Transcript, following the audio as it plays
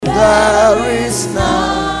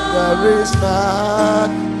there is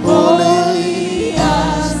none holy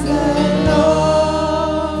as the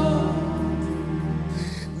Lord.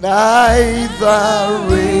 Neither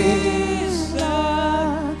is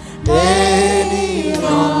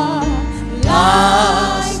anyone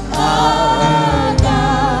like our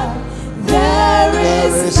God. There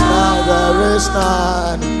is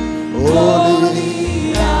none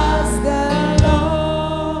holy as the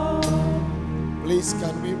Lord. Please,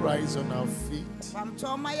 can we rise on our feet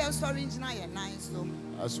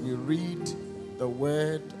as we read the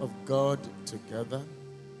word of God together?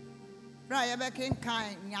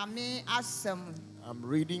 I'm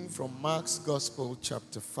reading from Mark's Gospel,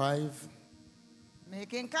 chapter 5,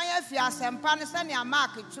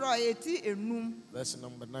 verse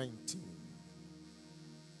number 19.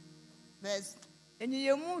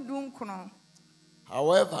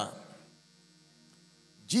 However,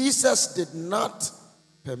 Jesus did not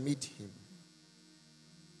permit him,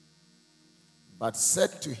 but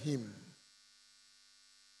said to him,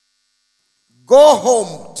 "Go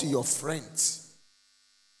home to your friends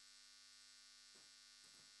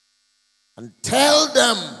and tell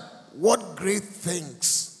them what great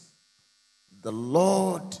things the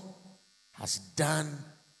Lord has done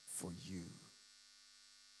for you,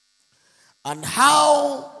 and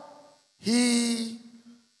how he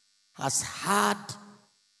has had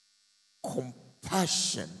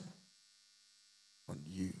compassion on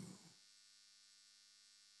you."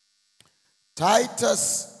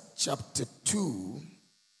 Titus chapter 2,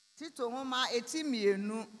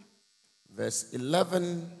 verse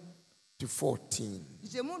 11 to 14.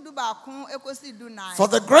 For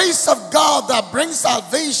the grace of God that brings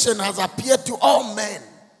salvation has appeared to all men,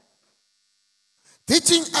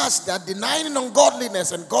 teaching us that denying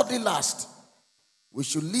ungodliness and godly lust, we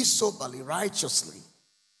should live soberly, righteously,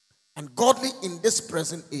 and godly in this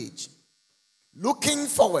present age, looking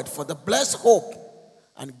forward for the blessed hope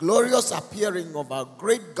and glorious appearing of our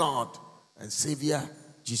great God and Savior,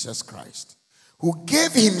 Jesus Christ, who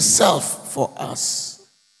gave himself for us,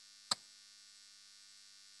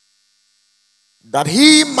 that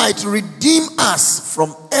he might redeem us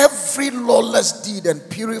from every lawless deed and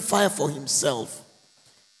purify for himself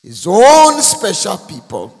his own special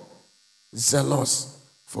people, zealous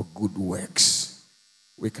for good works.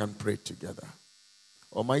 We can pray together.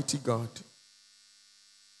 Almighty God,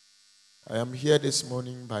 I am here this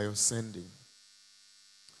morning by your sending.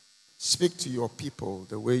 Speak to your people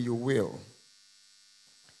the way you will,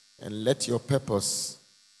 and let your purpose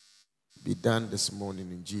be done this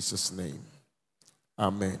morning in Jesus' name.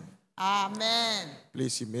 Amen. Amen.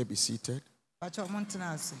 Please, you may be seated.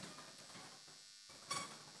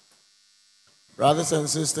 Brothers and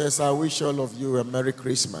sisters, I wish all of you a Merry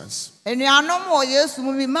Christmas.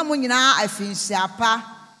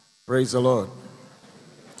 Praise the Lord.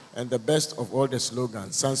 And the best of all the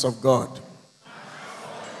slogans, Sons of God.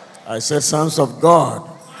 I said, Sons of God.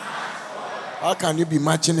 How can you be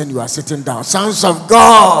marching and you are sitting down? Sons of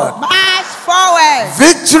God. March forward.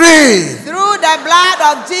 Victory. Through the blood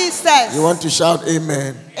of Jesus. You want to shout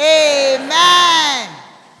amen? Amen.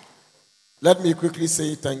 Let me quickly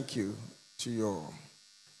say thank you to your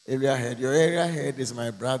area head. Your area head is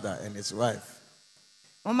my brother and his wife.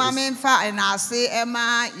 His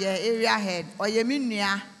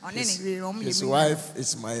wife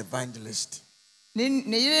is my evangelist. The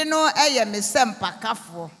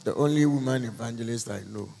only woman evangelist I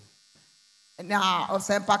know.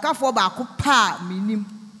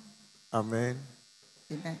 Amen.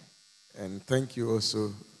 Amen. And thank you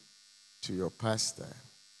also to your pastor.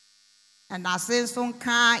 And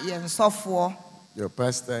your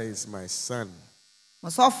pastor is my son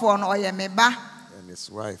and his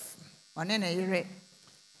wife.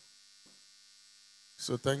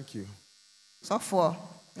 So thank you.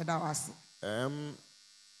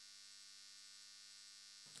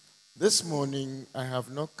 This morning I have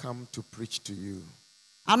not come to preach to you.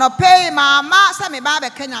 I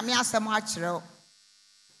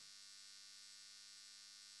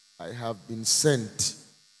have been sent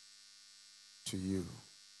to you.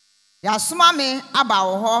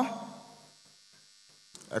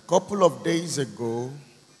 A couple of days ago,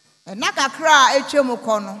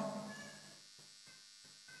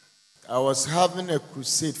 I was having a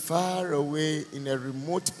crusade far away in a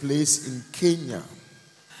remote place in Kenya.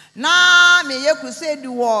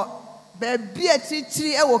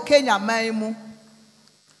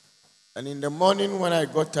 And in the morning when I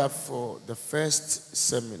got up for the first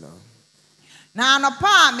seminar, I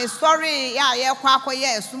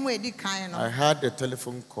had a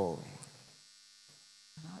telephone call.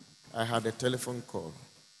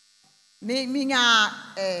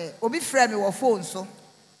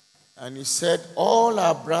 And he said, all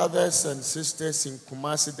our brothers and sisters in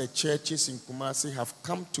Kumasi, the churches in Kumasi, have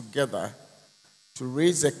come together to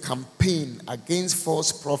raise a campaign against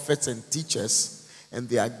false prophets and teachers. And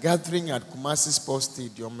they are gathering at Kumasi Sports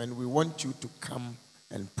Stadium, and we want you to come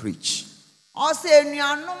and preach. I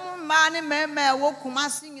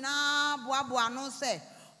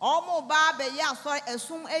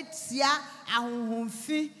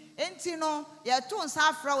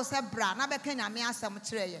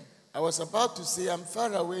was about to say I'm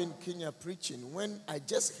far away in Kenya preaching when I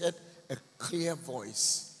just heard a clear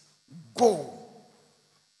voice. Go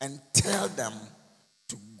and tell them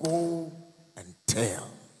to go and tell.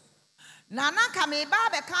 Nana kame ba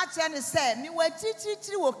be ka kire ne se mi wa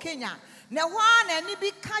titiri wo Kenya ne ho na ni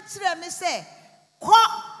bi ka kire me se ko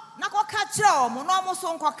na ko ka kire omo no omo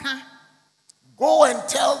so nko ka. Go and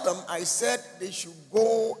tell them. I said they should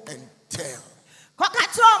go and tell. Ko ka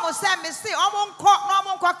kire omo se me se omo nko no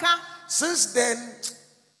omo nko ka. Since then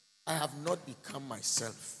I have not become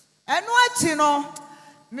myself. Enu achi no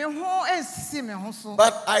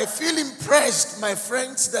but I feel impressed, my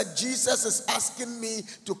friends, that Jesus is asking me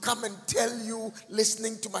to come and tell you,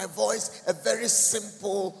 listening to my voice, a very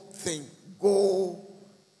simple thing. Go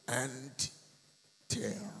and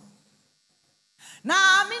tell.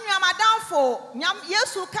 Na me nua madam fo nyam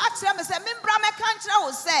Yesu ka kire me se me bra me ka kire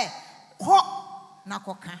wo se ko na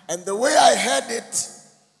koka. And the way I heard it,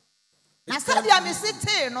 na said ya me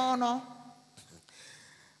sitting no.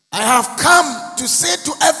 I have come to say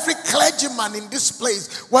to every clergyman in this place,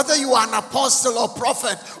 whether you are an apostle or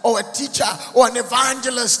prophet or a teacher or an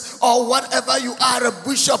evangelist or whatever you are, a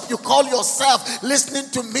bishop, you call yourself, listening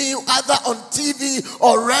to me either on TV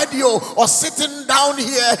or radio or sitting down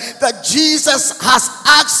here, that Jesus has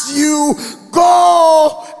asked you,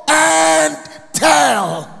 go and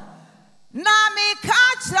tell. Na me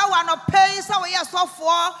ka kire wa no pay so we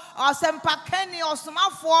sofo or sempakani or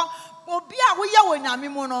somafo obi a wo ye wonyame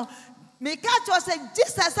mu no me ka cho say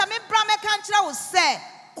Jesus me bra me ka kire wo say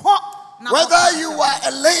ko. Whether you are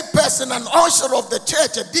a lay person, an usher of the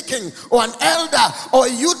church, a deacon, or an elder, or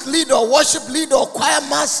a youth leader, or worship leader, or choir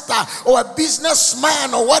master, or a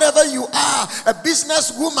businessman, or whatever you are, a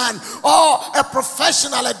businesswoman, or a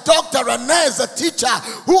professional, a doctor, a nurse, a teacher,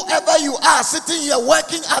 whoever you are, sitting here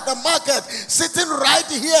working at the market, sitting right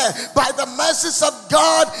here by the mercies of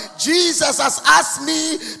God, Jesus has asked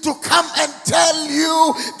me to come and tell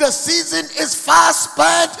you the season is fast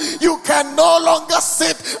spent. You can no longer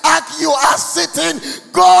sit at you are sitting.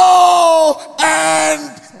 Go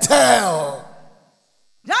and tell.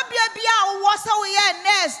 Jabia bia wo so we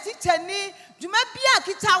next teacher ni djuma bia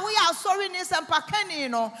kita we are sorry ni sempakani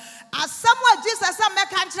no asamwa Jesus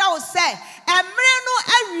ameka ntra wo say emre no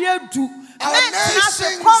awie du. Our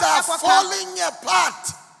nations are falling apart.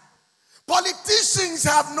 Politicians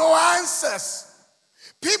have no answers.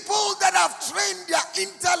 People that have trained their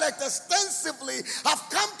intellect extensively have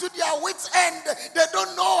come to their wits' end. They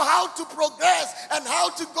don't know how to progress and how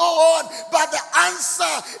to go on. But the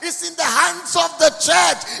answer is in the hands of the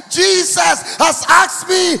church. Jesus has asked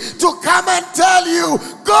me to come and tell you,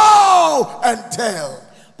 go and tell.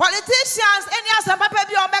 Politicians, any as papa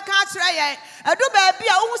bi o meka kire yen edu ba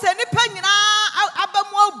bia ohun se nipa nyina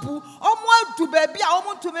abamu abu omu adu ba bia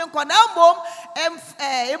omu ntumi nko na mom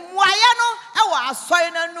emuaye no e wo asoy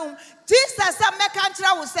nanum. Jesus say meka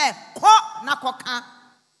kire wo se ko na koka.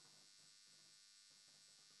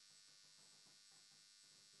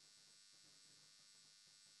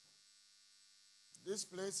 This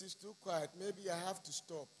place is too quiet. Maybe I have to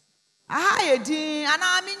stop. Aha ye din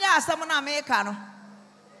ana minya asem na meka no.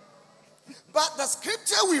 But the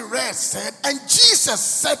scripture we read said, and Jesus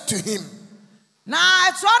said to him, na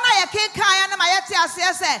etona ye kekan na ma yete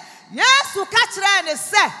ase se Yesu ka kire ne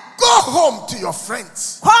se go home to your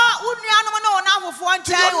friends, ko unuanom na onafofo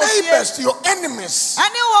to your neighbors, to your enemies,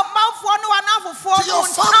 ani wo manfo no wanafofo to your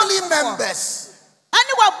family members,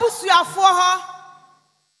 ani wo busuafo ho,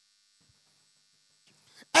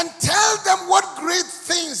 and tell them what great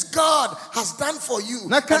things God has done for you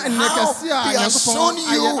and how He has shown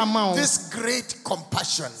you this great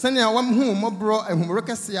compassion.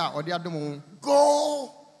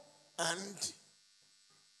 Go and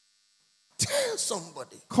tell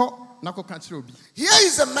somebody. Here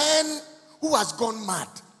is a man who has gone mad.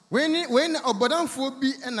 And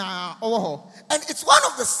it's one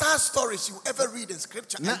of the sad stories you ever read in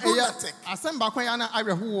scripture. A lunatic.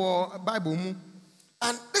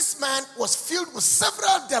 And this man was filled with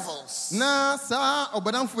several devils.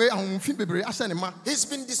 He's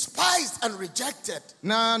been despised and rejected,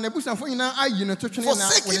 forsaken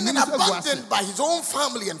and abandoned by his own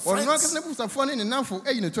family and friends.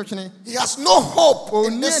 He has no hope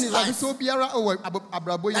in this life.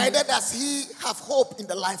 Neither does he have hope in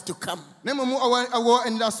the life to come.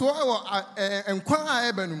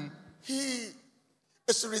 He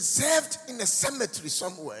is reserved in a cemetery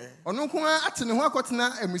somewhere. And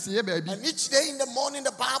each day in the morning,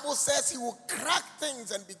 the Bible says he will crack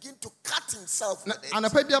things and begin to cut himself with it. And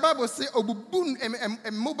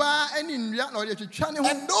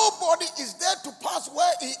nobody is there to pass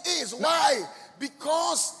where he is. Why?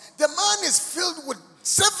 Because the man is filled with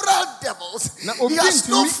several devils. He has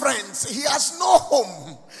no friends. He has no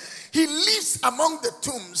home. He lives among the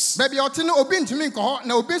tombs. And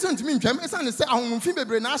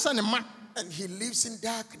he lives in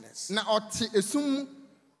darkness.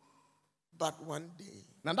 But one day,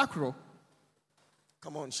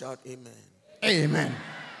 come on, shout amen. Amen.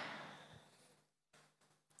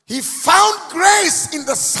 He found grace in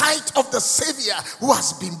the sight of the Savior who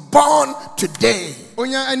has been born today.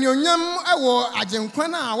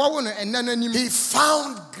 He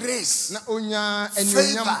found grace, favor.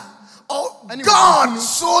 Oh, God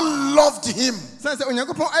so loved him.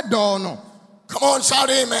 Come on, shout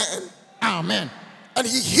amen. Amen. And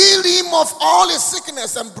he healed him of all his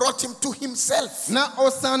sickness and brought him to himself. And I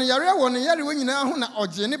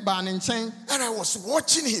was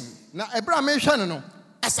watching him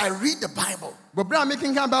as I read the Bible,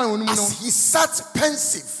 as he sat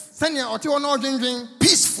pensive,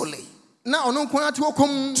 peacefully,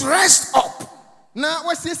 dressed up in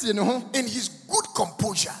his good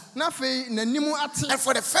composure. And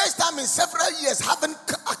for the first time in several years, having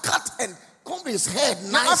cut and combed his head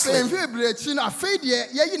nicely,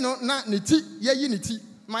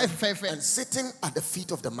 and sitting at the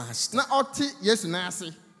feet of the Master.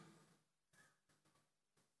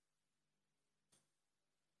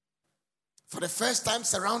 For the first time,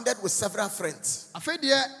 surrounded with several friends.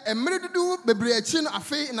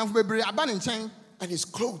 And his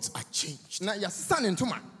clothes are changed.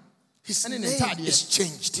 His name is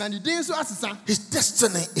changed. His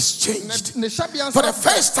destiny is changed. For the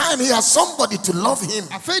first time, he has somebody to love him.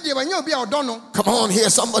 Come on, hear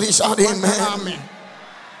somebody shout amen.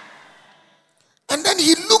 And then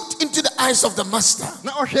he looked into the eyes of the Master.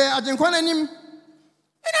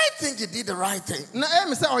 And I think he did the right thing.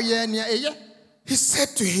 He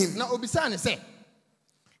said to him,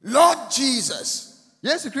 Lord Jesus,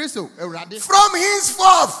 from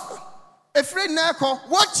henceforth,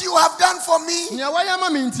 what you have done for me, wherever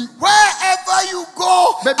you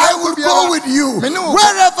go, I will go with you.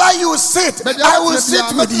 Wherever you sit, I will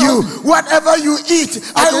sit with you. Whatever you eat,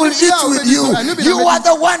 I will eat with you. You are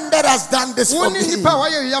the one that has done this for me.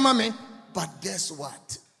 But guess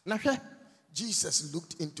what? Jesus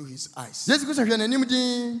looked into his eyes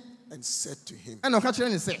and said to him,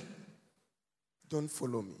 don't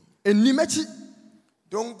follow me.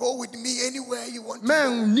 Don't go with me anywhere you want to go.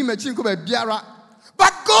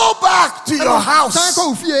 But go back to your house.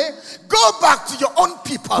 Go back to your own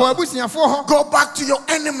people. Go back to your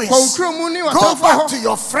enemies. Go back to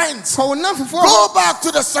your friends. Go back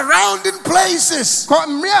to the surrounding places.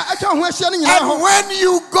 And when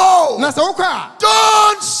you go,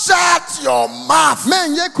 don't shut your mouth.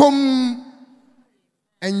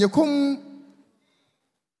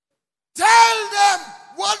 Tell them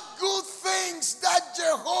what good things that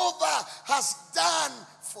Jehovah has done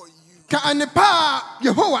for you. This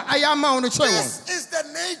is the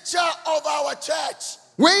nature of our church.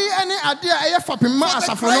 For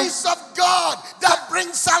the grace of God that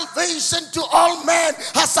brings salvation to all men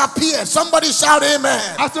has appeared. Somebody shout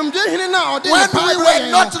amen. When we were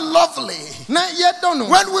not lovely,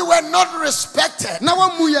 when we were not respected,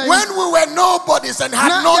 when we were nobodies and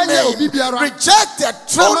had no name, rejected,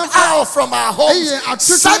 thrown out from our homes,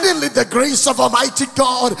 suddenly the grace of Almighty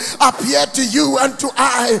God appeared to you and to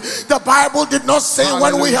I. The Bible did not say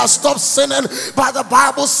when we had stopped sinning, but the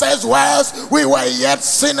Bible says whilst we were yet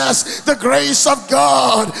sinners, the grace of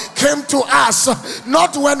God came to us,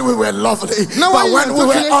 not when we were lovely, but when we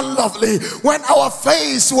were unlovely, when our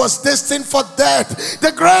face was destined for death.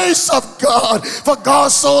 The grace of God, for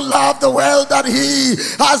God so loved the world that he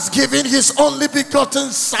has given his only begotten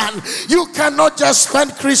Son. You cannot just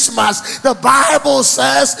spend Christmas. The Bible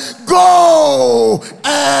says, go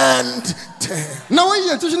and tell.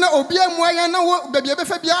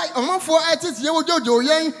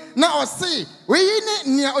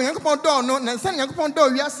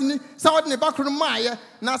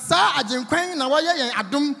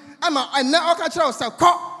 ama ene okachira o se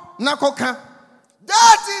ko na koka.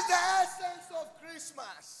 That is the essence of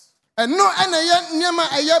Christmas. Eno ene ye niema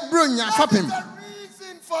eye bronya fapem. That is the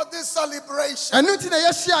reason for this celebration. Eno ti na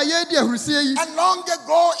ye hia ye di ahurusie yi. And long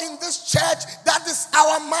ago in this church, that is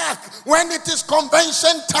our mark. When it is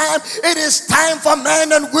convention time, it is time for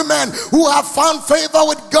men and women who have found favor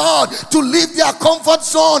with God to leave their comfort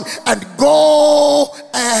zone and go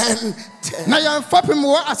and Na ya fapem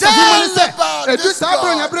wo asafo ni se edu sa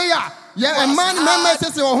bronya bre ya. Ye man mama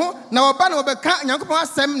sese wo ho na oba na obeka Nyankopon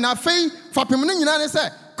asem na fei fapem no nyina ne se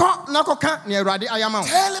ko na koka ne Awurade ayama wo.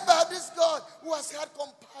 Tell about this God who has had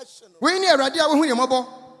compassion. We ni Awurade a wo hu ye mobo.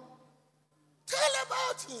 Tell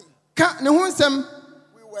about him. Ka ne ho nsem.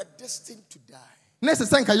 We were destined to die. Na se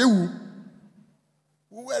senka ye wu.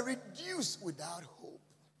 We were reduced without hope.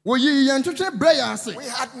 Wo yi ye ntwetwe bre ya ase. We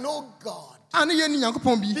had no God. Ane ye ni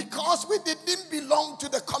Nyankopon bi. Because we didn't belong to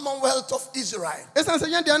the Commonwealth of Israel. But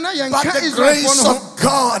the grace of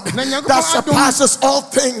God that surpasses all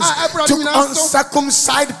things took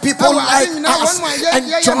uncircumcised people like us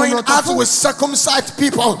and joined us with circumcised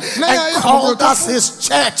people and called us his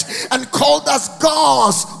church and called us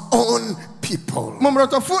God's own people.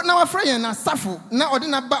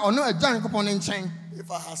 If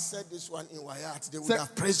I had said this one in Wyatt, they would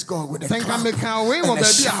have praised God with a clap and a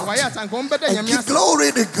shout and give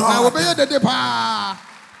glory to God.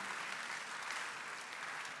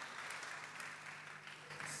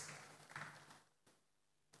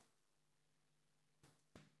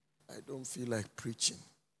 I don't feel like preaching.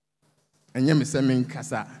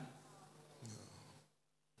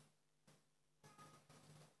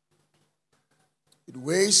 It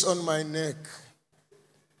weighs on my neck.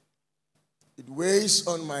 It weighs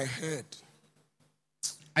on my head.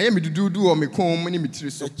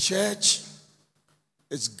 The church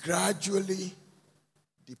is gradually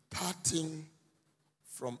departing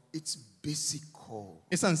from its basic core.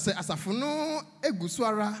 And I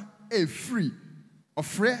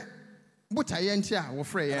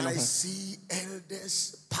see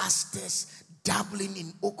elders, pastors dabbling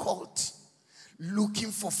in occult, looking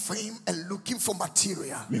for fame and looking for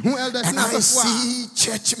material. And I see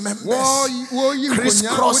church members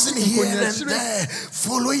crisscrossing here and there,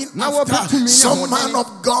 following after some man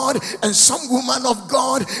of God and some woman of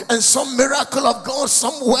God and some miracle of God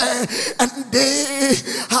somewhere. And they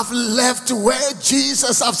have left where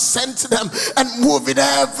Jesus have sent them and moving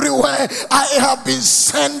everywhere. I have been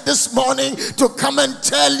sent this morning to come and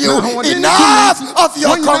tell you, enough of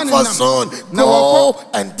your comfort zone. Go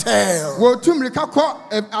and tell.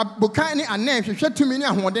 Abukani and name should to me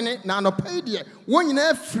na no pay dear. One in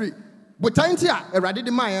every Butantia, a radid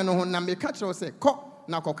mine on Nambe Catcher say, Cock,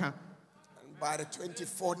 Nakoka. And by the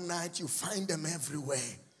 24th night, you find them everywhere.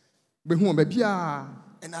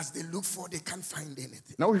 And as they look for, they can't find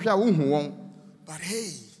anything. Now we shall won't. But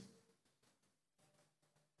hey,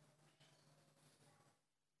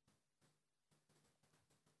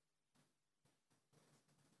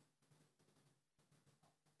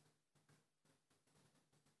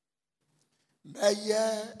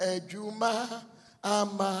 Meye ejuma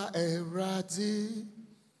ama eradi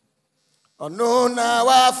onona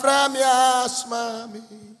wa framia smami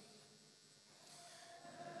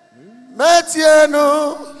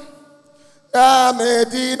metieno ya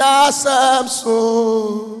medina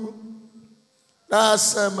samso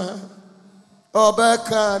nasema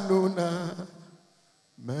obeka nuna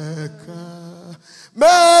meka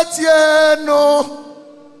metieno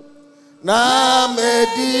na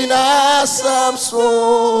medina samso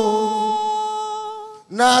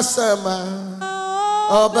nasema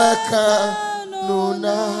obeka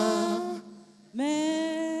nuna.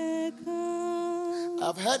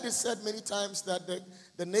 I've heard it said many times that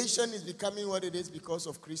the nation is becoming what it is because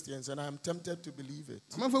of Christians, and I'm tempted to believe it.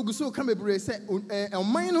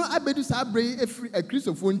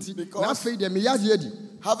 Because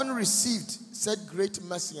having received such great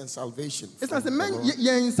mercy and salvation and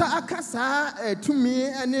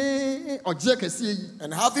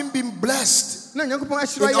having been blessed in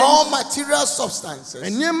all material substances,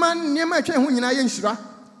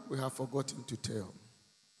 we have forgotten to tell.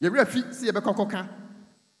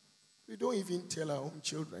 We don't even tell our own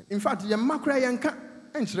children. In fact, not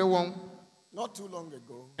too long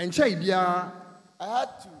ago, I had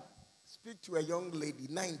to speak to a young lady,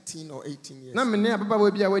 19 or 18 years old.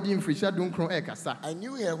 I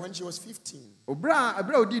knew her when she was 15. Her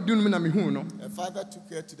father took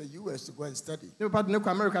her to the US to go and study.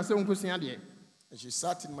 And she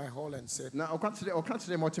sat in my hall and said,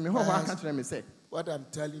 what I'm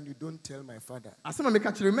telling you, don't tell my father.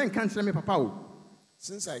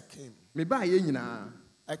 Since I came,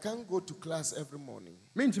 I I can't go to class every morning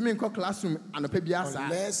mentumi nkɔ classroom anɔpa bi asa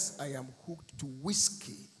unless I am hooked to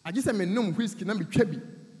whiskey. agye sɛ menom whisky na metwa bi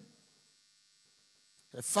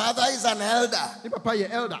Her father is an elder. ne papa yɛ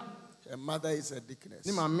elder Her mother is a deaconess.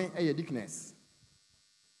 ne maame yɛ deaconess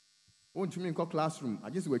wontumi nkɔ classroom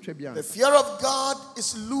agye sɛ watwa bi The ansa fear of God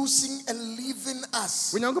is losing and leaving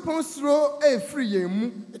us. onyankopɔn suro ɛfiri yɛn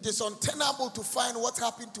mu It is untenable to find what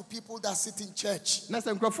happened to people that sit in church. na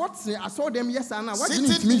sɛ nkurɔfoɔ te asɔɔdɛm yɛ saa no a wagye ne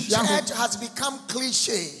Sitting ntumi in nhyia ho church has become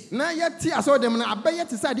cliche. na yɛte asɔɔdɛm no abɛyɛ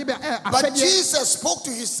te sɛ adeɛ bi a But apɛdeɛ Jesus spoke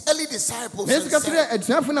to his early disciples na yesu and ka said, kyerɛ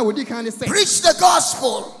aduafo no a wɔdi kan ne sɛ preach the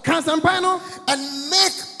gospel ka asɛmpa no and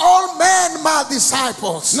make all men my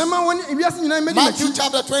disciples. na ma wɔne ewiase nyinaa mmɛdi Matthew m'akyi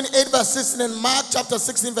chapter 28 verse 16 and Mark chapter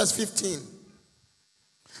 16 verse 15.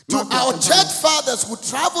 To Mark our chapter church fathers who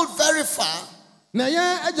traveled very far, na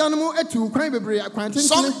yɛn agyanom atu kwan bebree akwan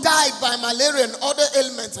some tentene died by malaria and other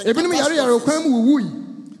ailments and ebinom yareyare catastrophes, kwan mu wuwui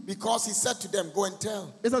because he said to them, go and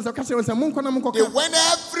tell. ɛsiane sɛ ɔka kyerɛ wɔn sɛ monkɔ na They monkɔka went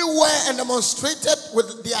everywhere and demonstrated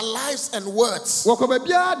with their lives and words. wɔkɔ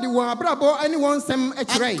baabiara de wɔn abrabɔ ne wɔn nsɛm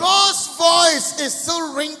kyerɛe And God's voice is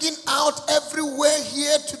still ringing out everywhere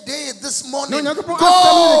here today, this morning. na Go onyankopɔn asɛm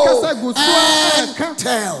no ne kasa gu so a and ɛka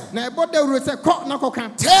tell. na ɛbɔ dawuro sɛ kɔ na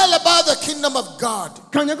kɔka Tell about the kingdom of God.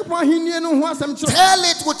 ka onyankopɔn ahennie no ho asɛm kyerɛ Tell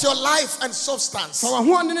it with your life and substance. fa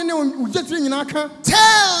w'ahoɔdene ne wo gyatiri nyinaa ka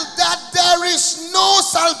Tell that there is no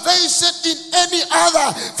salvation in any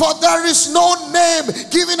other, for there is no name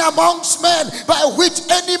given amongst men by which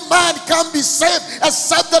any man can be saved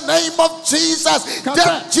except the name of Jesus.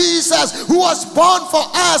 That Jesus who was born for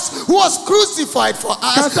us, who was crucified for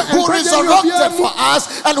us, who resurrected for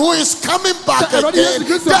us, and who is coming back again.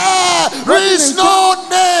 There is no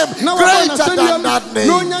name na greater than that na name.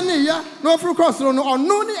 onya ne ya na ɔforo kɔsoro no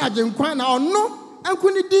ɔno ne agyenkwa na ɔno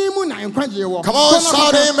nko ne din mu na nkwagyeɛ wɔ Come on, Kɔ na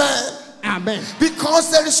shout kɔka. amen. Amen.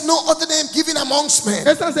 Because there is no other name given amongst men.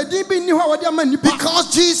 ɛsiane sɛ din bi nni hɔ a wɔde ama nnipa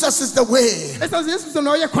Because Jesus is the way, ɛsiane sɛ yesu sɛ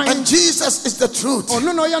na ɔyɛ kwan and Jesus is the truth,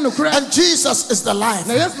 ɔno na ɔyɛ nokorɛ and Jesus is the life.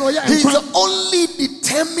 na yesu na ɔyɛ He is nkwa the only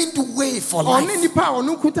determined way for ɔne life, nnipa a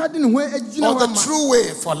ɔno nkuta de ne ho agyina or hɔ the ama true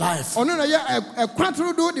way for life. ɔno na yɛ ɛkwa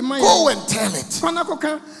torodo de ma Go yɛ and tell it. kɔ na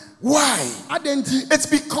kɔka Why? adɛn nti It's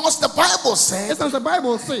because the Bible says ɛsiane sɛ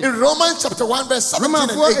bible se in Romans chapter 1 verse 17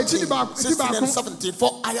 and Romanfoɔ 18, akyi baako- 16 and baako. 17,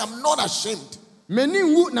 for I am not ashamed m'ani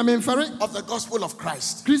nwu na memfɛre of the gospel of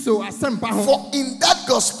Christ. kristo asɛmpa ho For in that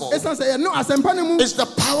gospel ɛsiane sɛ yɛno asɛmpa no mu is the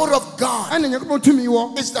power of God. ɛne nyankopɔn tumi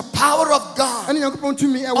wɔ It's the power of God ɛne nyankopɔn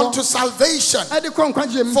tumi unto ɛwɔ salvation ɛde kɔ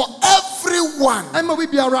nkwagyeɛ mu for everyone ɛma obi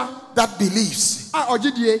biara that believes. a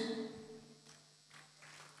ɔgye die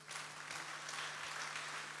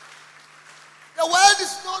The world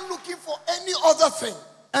is not looking for any other thing.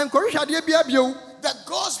 ɛnkɔhwehwɛdeɛ bia bio The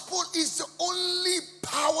gospel is the only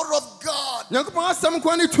power of God. nyankopɔn asɛm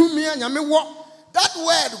kwan ne tumi a nyame wɔ That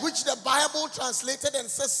word which the Bible translated and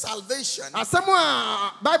says salvation asɛm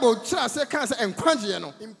a bible kyerɛ ase kaa sɛ nkwagyeɛ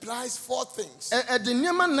no implies four things. ɛde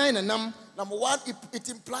nneɛma nan nenam Number one, it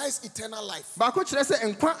implies eternal life. baako kyerɛ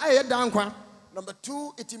sɛ nkwa a ɛyɛ daa nkwa Number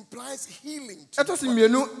two, it implies healing. ɛtɔ so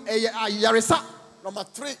mmienu ɛyɛ ayaresa Number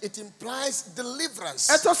three, it implies deliverance.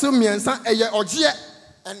 ɛtɔ so mmiɛnsa ɛyɛ ɔgyeɛ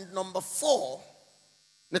And number four,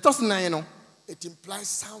 ne ɛtɔ so nan no it implies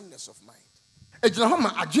soundness of mind. ɛgyina hɔ ma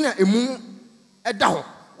adwene a ɛmu ɛda hɔ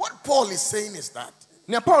What Paul is saying is that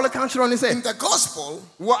nea paul ka kyerɛ ne in sɛ the gospel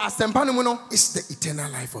wɔ asɛmpa no mu no is the eternal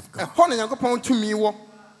life of God. ɛhɔ na nyankopɔn tumi wɔ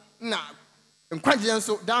na nkwagyeɛ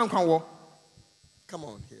nso daa nkwa wɔ Come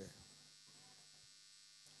on here.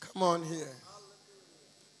 Come on here.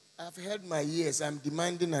 I've heard my ears. I'm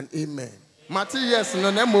demanding an amen. mate yes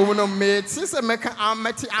no na mmom no mete sɛ mɛka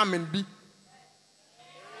mɛte amen bi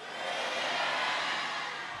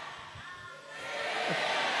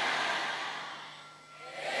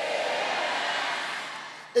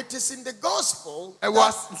It is in the gospel ɛwɔ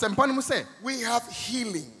that asɛmpa no mu sɛ we have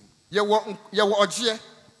healing. yɛwɔ ɔgyeɛ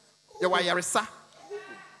yɛwɔ ayaresa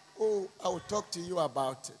Oh, I will talk to you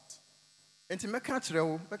about it. enti mɛka akyerɛ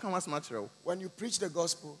wo mɛka ho asɛm akyerɛ wo When you preach the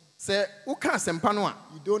gospel, sɛ woka asɛmpa no a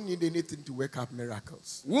you don't need anything to work up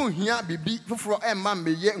miracles. wonhia biribi foforɔ ɛmma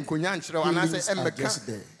mmɛyɛ nkonya nkyerɛ wo Healings anaasɛ are just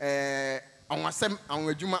ɛmmɛka anwasɛm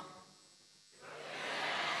anwadwuma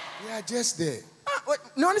They are just there.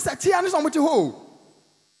 ne ɔne sɛ tea ne sɛ ɔmote hɔ o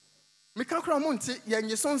meka kora ɔmo nte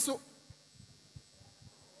yɛnye so nso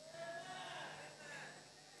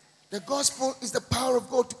The gospel is the power of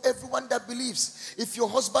God to everyone that believes. If your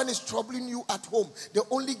husband is troubling you at home, the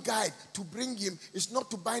only guide to bring him is not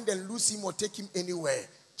to bind and loose him or take him anywhere.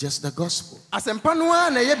 Just the gospel. Asempa no a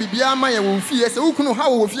na ye bibia ma ye wo fie se ukunu ha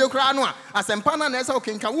wo fie kra no a asempa na ese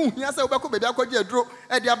okenka wo hia se obeko bebia kwaji aduro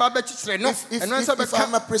e dia ba ba chichire no eno nso If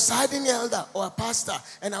I'm a presiding elder or a pastor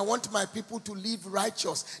and I want my people to live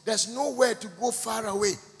righteous, there's nowhere to go far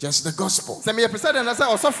away. Just the gospel. Se me president na se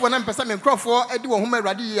osofo na mpesa me nkrofo edi wo homa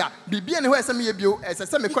awrade yi a bibia ne ho ese me ye bio ese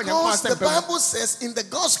se me konya kwa Because the asempa. Bible says in the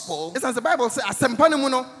gospel, It's as the Bible say asempa no mu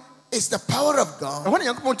no it's the power of God ehon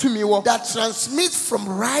yankopon tumi wo that transmits from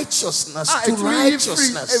righteousness to to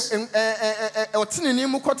righteousness. otinini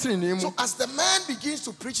mu kotinini mu. So as the man begins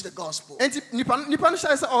to preach the gospel, Enti nipa no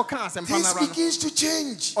sha se o kan asempa na things ra no. begins to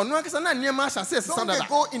change. Ono akasa na niema sha se Long dada.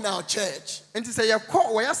 ago in our church, Enti se ye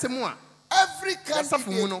ko wo yasemu a every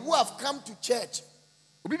candidate who have come to church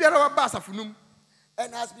obi biara wa ba asafo num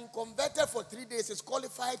and has been converted for 3 days is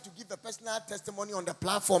qualified to give a personal testimony on the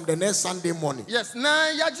platform the next Sunday morning. yes na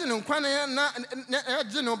yaji no nkwan na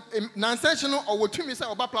yaji no nansation no owotumi say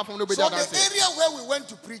oba platform no be So da the dance. area where we went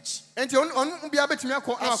to preach, Enti on bia betumi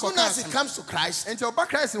akọ as soon as he comes to Christ, enti oba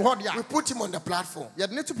Christ ho dia we put him on the platform. ya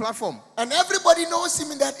de to platform And everybody knows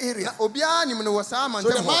him in that area. obi a nim no wasa man So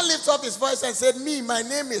the tem man ho lifts up his voice and said, my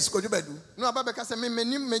name is Kojubedu. no aba be ka say me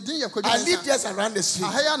nim medin ye I live kodwa just around the street.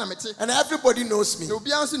 ahaya na mete And everybody knows me. na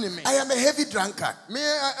obi anso ni me I am a heavy drunkard. me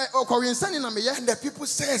okọwinsani na me ye And the people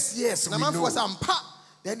says, yes, we na man know. for some pa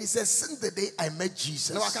Then he says, since the day I met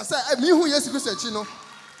Jesus, na waka say me hu Yesu Kristo achi no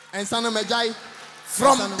ensa no majai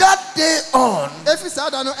from that day on, efi sa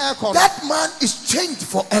da no e ko that man is changed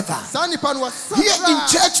forever. sa nipa no was Here in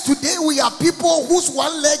church today, we are people whose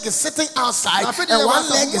one leg is sitting outside and one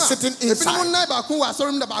leg is sitting inside. And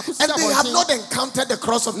they have not encountered the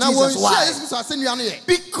cross of Jesus. Why?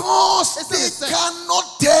 Because they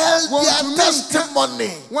cannot tell their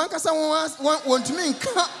testimony. But hey,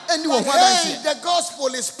 the gospel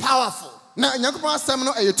is powerful. Come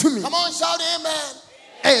on, shout amen.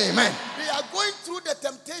 Amen. They are going through the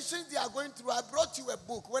temptations they are going through. I brought you a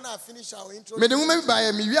book when I finish our intro. Me They de are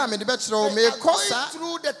by me going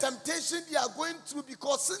through the temptation they are going through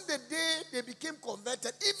because since the day they became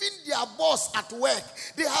converted, even their boss at work,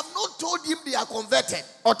 they have not told him they are converted.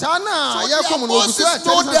 Otana So ya their komu no bosses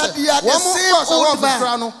know that they are the same old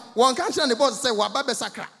man. One can't the boss say waba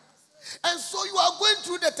sakra. And so you are going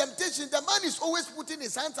through the temptation. The man is always putting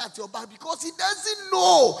his hands at your back because he doesn't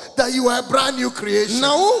know that you are a brand new creation. Na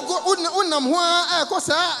unam ho ko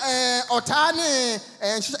sa otane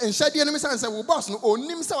enhade no misan say wo boss no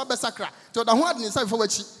onim say waba sakra. To da ho ade say for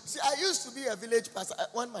wachi. See, I used to be a village pastor.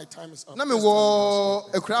 When my time is up. Na me wo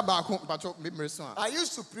ekura ba ko pato me so I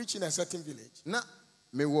used to preach in a certain village. na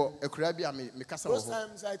me wo ekura bi a me kasa wo Those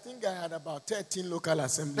times, I think I had about 13 local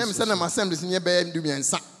assemblies. na me say na assemblies nye be ndu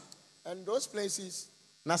miensa. And those places,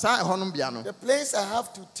 Na sa ehonum bia no. the place I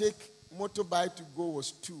have to take motorbike to go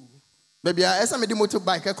was 2. Baby, esa me di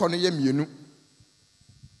motorbike ko no ye mienu.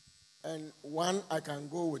 And 1 I can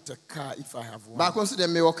go with a car if I have one. Ba ko so de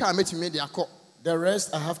me wo car metimi de akọ. The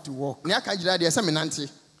rest I have to walk. Ne aka gira de esa me nante.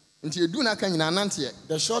 Nti edu na aka nyina nante e.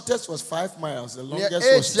 The shortest was 5 miles. The Ne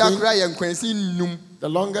longest was e akura ye nkwansi num. The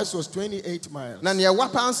longest was 28 miles. Na ne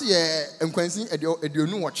wapa nso ye nkwansi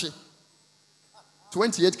eduonu woche.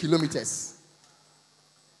 28 kilometers.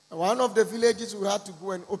 One of the villages we had to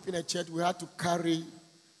go and open a church, we had to carry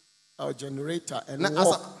our generator and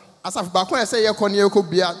walk. Asaf ba ko ese ye ko ne ko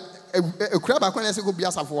bia ekura ba ko ne ese ko bia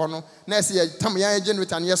asafo ho no na ese ye tam ya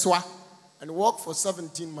generator ne yesoa and walk for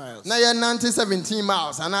 17 miles. na ye 17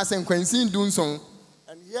 miles and ase nkwansi ndunson.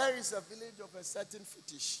 And here is a village of a certain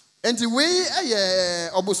fetish. Enti we ye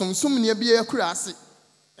obosomsum ne bia akura ase.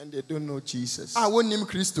 And they don't know Jesus. Ah wonim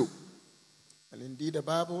Kristo. And indeed, the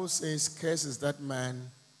Bible says, curses that man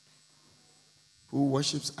who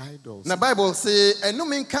worships idols. Na Bible say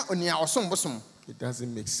enum nka onia osom bosom. It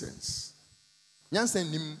doesn't make sense. Nyansa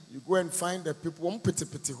nim. You go and find the people, one pity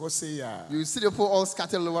who say, You see the people all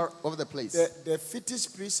scattered all over the place. The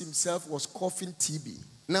fetish priest himself was coughing TB.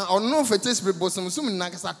 Na ono fetish bosomsum na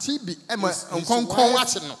kasa TB ema nkonkon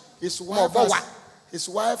wache no. His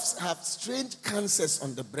wives have strange cancers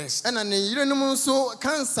on the breast. And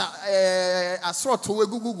cancer and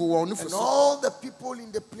all the people in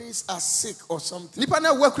the place are sick or something.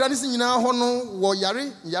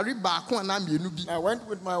 I went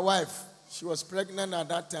with my wife. She was pregnant at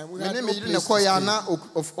that time. We had no place to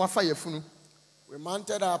stay. We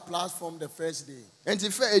mounted our platform the first day.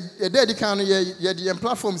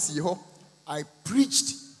 I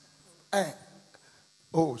preached.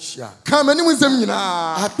 Oh, sure.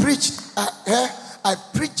 I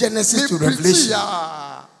preached Genesis to Revelation.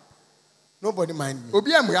 Nobody mind me.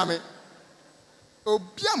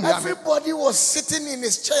 Everybody was sitting in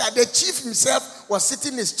his chair. The chief himself was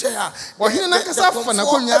sitting in his chair.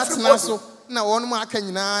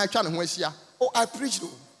 Oh, I preached.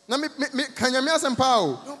 Nobody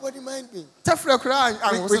mind me.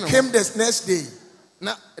 We came the next day.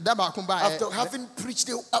 After having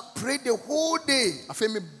prayed the whole day.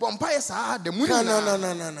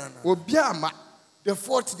 No. The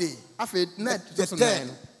fourth day. The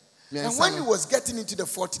third. And when he was getting into the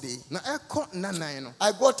fourth day,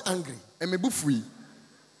 I got angry.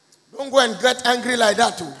 Don't go and get angry like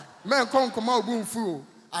that too.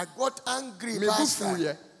 I got angry.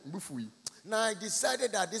 Now I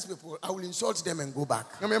decided that these people, I will insult them and go back.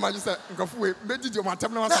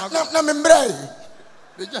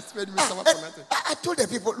 They just made me I told the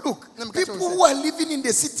people, look, people who are living in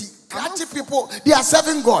the city, creative people, they are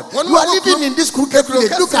serving God. You are living in this crooked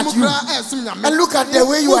village. Look at you. And look at the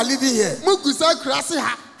way you are living here.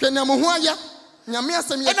 And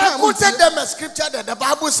I quoted them a scripture that the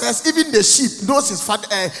Bible says even the sheep knows his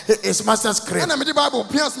master's crib. And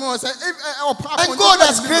God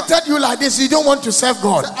has created you like this. You don't want to serve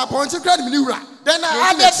God. Then I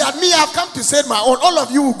added that me, I've come to save my own. All of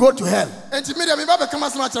you will go to hell. But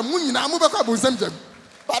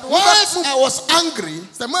once I was angry,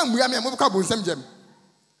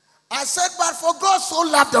 I said, but for God so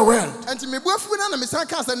loved the world. And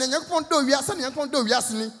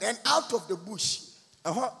out of the bush,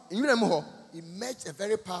 emerged a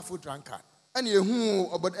very powerful drunkard. He has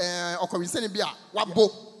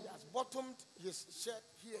bottomed his shirt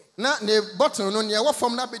here.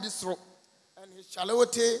 And his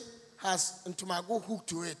chalote has ntumago hooked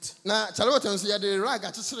to it. And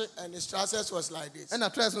his trousers was like this. He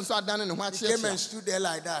came and stood there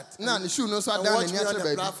like that. And watched me on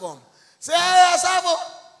the platform. Say, hey, Savo.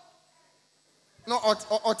 No,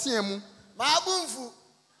 Otiemu. Mabumfu.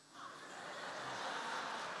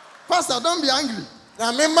 Pastor, don't be angry.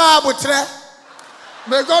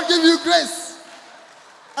 May God give you grace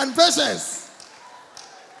and patience.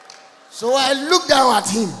 So I looked down at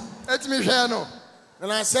him. Let me share no.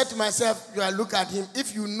 And I said to myself, you look at him.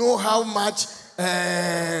 If you know how much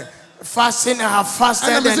fasting I have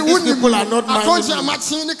fasted, and these people are not minding me.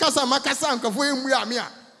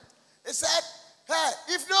 He said, hey,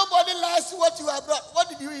 if nobody likes what you have brought, what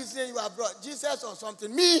did you say you have brought? Jesus or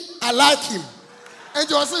something? Me, I like him. And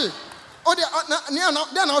you see,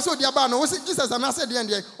 then also the abano was Jesus and I said the end.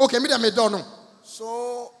 Okay, me don't.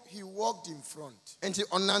 So he walked in front. And he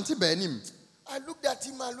on Nanti Benim. I looked at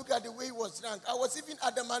him and looked at the way he was drunk. I was even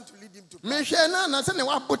adamant to lead him to pray.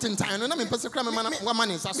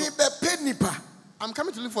 I'm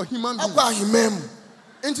coming to look for human beings.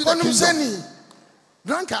 Into the kingdom.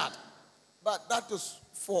 Drunkard. But that was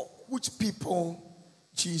for which people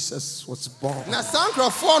Jesus was born.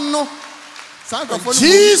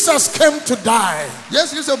 Jesus came to die.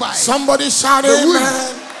 Yes, you so by. Somebody shout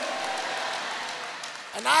amen.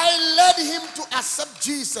 And I led him to accept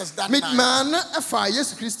Jesus that night.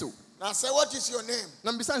 Now I said, what is your name?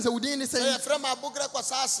 Say, from Abukare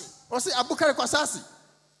Kwasasi. I say, Abukare Kwasasi.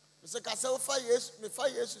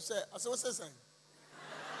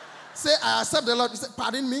 Say, I accept the Lord. He said,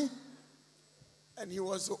 pardon me. And he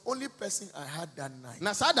was the only person I had that night.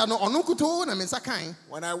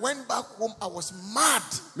 When I went back home, I was mad.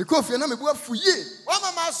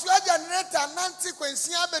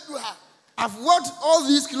 I've walked all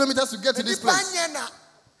these kilometers to get to this place.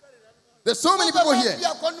 There's so many people here.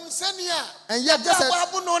 And yet just a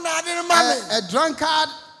drunkard,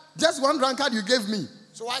 just one drunkard you gave me.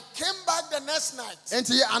 So I came back the next night. And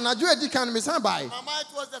Mama, it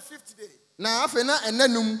was the 5th day.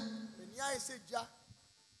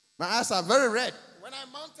 My eyes are very red. When I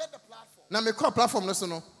mounted the platform, I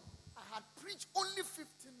had preached only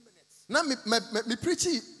 15 minutes. Me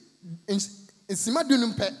preaching in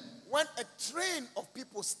when a train of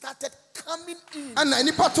people started coming in. And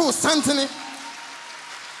any part of Santini.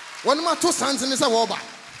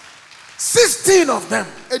 16 of them.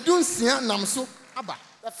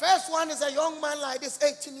 The first one is a young man like this,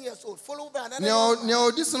 18 years old, followed by another young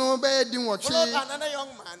man, followed by another young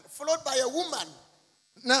man, followed by a woman.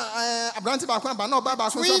 Between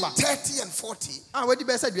 30 and 40.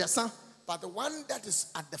 But the one that is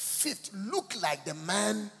at the 5th looked like the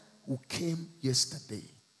man who came yesterday.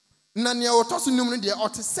 I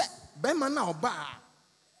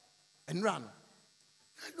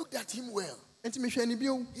looked at him well. He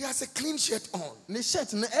has a clean shirt on. He has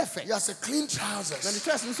a clean trousers.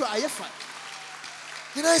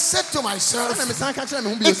 And I said to myself,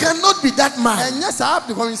 it cannot be that man.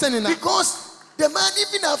 Because the man,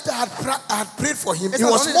 even after I had prayed for him, he It's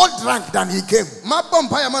was not more drunk than he came. Ma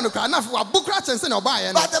bompa ya manu ka na wa bukra chense na oba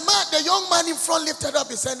ye no. But the young man in front lifted up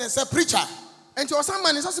his hand and said, "Preacher, Enti osan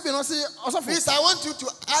man so be no say osofo. please, I want you to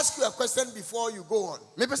ask you a question before you go on."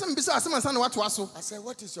 Me person bisa asem ansa na wato aso. I said,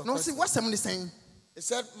 "What is your No say question?" wasem ni sen. He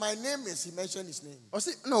said, "My name is," he mentioned his name. O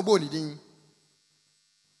say na obo ni din.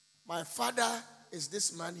 "My father is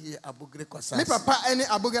this man here, Abugre Me Kwasasi." papa ene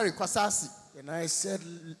abogari kwasasi. And I said,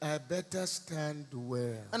 "I better stand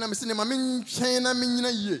well." Ana me say ne ma me ntwen na me nyina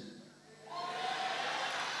yie.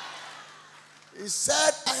 He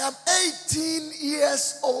said, "I am 18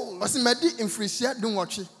 years old. O say medi mfirisia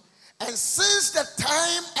dunwotwe. And since the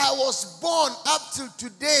time I was born up till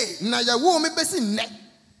today, Na ya wo me besi ne.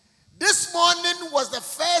 this morning was the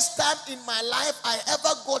first time in my life I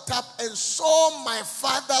ever got up and saw my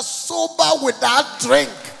father sober without drink."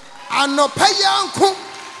 Anopa yanko.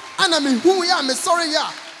 Ana me hu ya me sorry ya.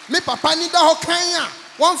 Me papa ni da ho kan ya.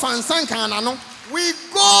 Won fansan kan na no. We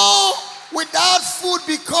go without food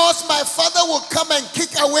because my father will come and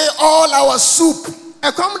kick away all our soup.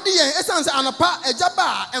 Ekom di yen esan se anopa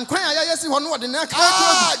ejaba enkwan ya yesi ho no wode na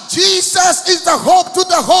ka. Jesus is the hope to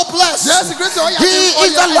the hopeless. Yes, Christ, oh, yeah, He oh,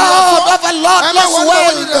 is yeah, the yeah, Lord yeah. of a lordless And I wonder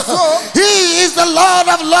what it is, world. so. He is the Lord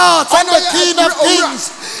of lords and Oh, the yeah, King yeah, of oh, yeah. kings.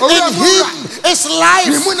 Oh, In yeah, him is life,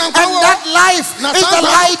 Nimuna and nkawo. that life Na is the samba.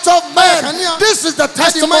 light of man. Kania. This is the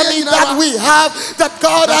testimony Adi maya that we have, that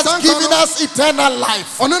God Na has samba given no. us eternal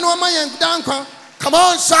life. Ono no ma yen dan kwa. Come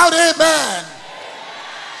on, shout amen.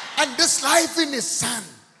 And this life in his son.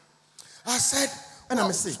 I said, And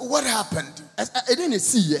I'm saying, what happened? E dey na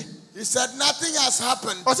see ye. He said, nothing has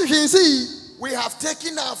happened. O say hwin see. We have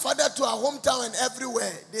taken our father to our hometown and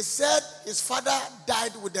everywhere. They said his father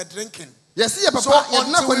died with the drinking. Yes, ye So papa ye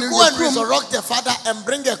na until ko we ni go and room. resurrect the father and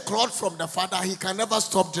bring a cloth from the father, he can never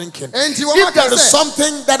stop drinking. Enti wo If there is say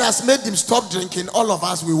something that has made him stop drinking, all of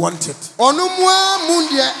us, we want it. ono mua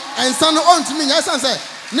mundie ensa no ontimi nya esan se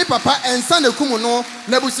ni papa ensa na kum no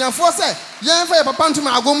na busuafo se yen fa ye papa ntumi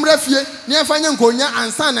agomra fie ni enfa nya nkonya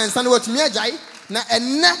ansa na ensa no watumi agyae na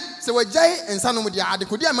enne se wagyae ensa no mu dia ade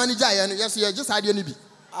kodi amani gyae no yes ye gisa ade no bi.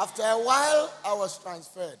 After a while, I was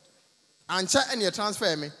transferred. Ancha ene ye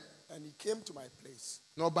transfer me And he came to my place.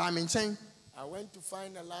 na oba me nchen I went to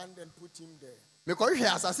find a land and put him there. me ko hwe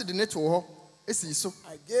asase de ne to ho esi so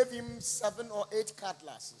I gave him 7 or 8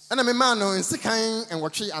 cutlasses. ana me ma no nsikan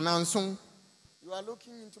enwotwe ananson You are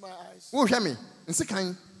looking into my eyes, wo hwe me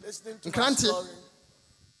nsikan listening to my Nkrante. story.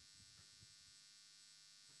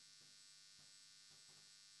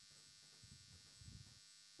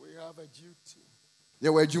 We have a duty. ye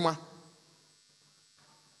wa adwuma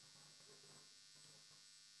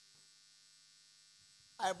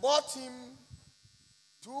I bought him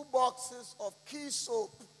 2 boxes of key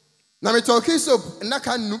soap, na me to soap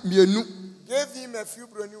naka mienu gave him a few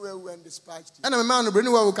broniwewu and dispatched him. ana me ma no breni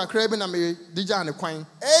wa wo kakra bi na me digya ne kwan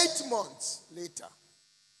 8 months later,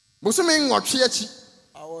 bosome nwotwe achi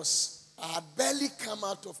I had barely come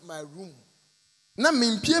out of my room na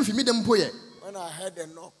me mpie mfimi de mpo ye when I heard a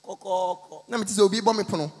knock. Koko. na me tise obi bo me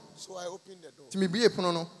pono So I opened the door. ti me bie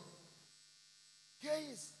pono no Here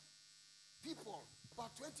is people,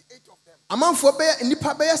 about 28 of them. amanfo be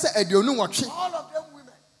nipa be se aduonu nwotwe All of them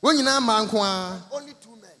women, wonyina ma nko a only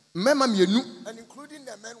 2 men. mmema mienu And including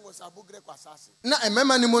the men was Abugre Kwasasi. na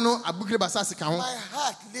mmema ni mu no abugre basase ka ho My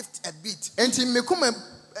heart lift a bit. enti me kuma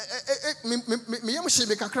me yam hye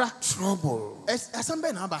me kakra Trouble. asam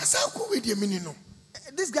be na aba I said, "Who with you meaning no?"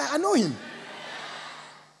 this guy I know him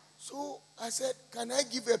So I said, "Can I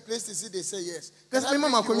give a place to see?" They say yes. because Can me I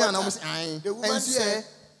mama bring you konya na water? mo say The woman and said,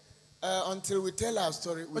 "Until we tell our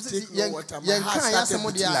story, we take no water." My yen heart kan started yasem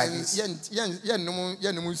beating dia like this. yen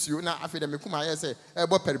num nsuo na afi de me kuma ye se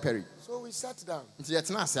ebo periperi So we sat down. nti ye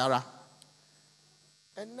tena ase ara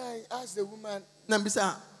And I asked the woman, na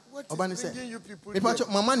mbisa "What Obani is said, bringing you people me here?" pacho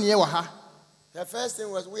mama ne ye wa ha Her first thing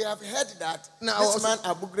was, "We have heard that No, this man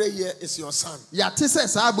Abugre here is your son." ya te se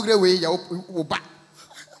sa abugre we ya wo ba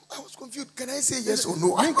I was confused. Can I say yes or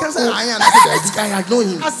no? Me kan say anya na This guy, I know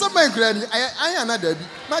him. asema nkura ni anya na da bi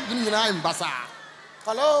ma dum nyina ai mbasa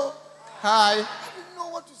Hello? hi I didn't know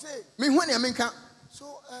what to say. me hu ne me kan So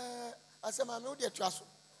I said, "Mama, the trash."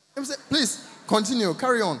 him say please continue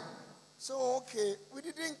carry on So okay, we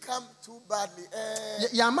didn't come too badly.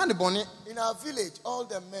 ya ma ne bone In our village, all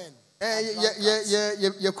the men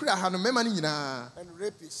ye kura ha no mema ni nyina and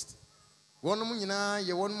rapists, wonum nyina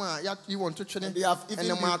ye wonum a ya yi won to twene And they have even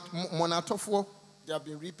ene mo na atofo they have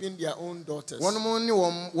been reaping their own daughters. One money,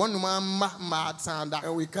 one mad sound.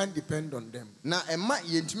 And we can't depend on them. Now, and my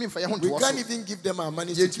me for We can't even give them our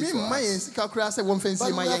money to keep for us. But we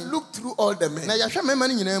have looked through all the men.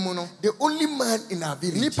 The only man in our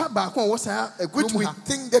village which we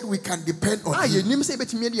think that we can depend on him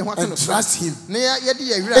and trust him.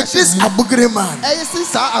 It is Abugre man.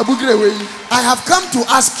 I have come to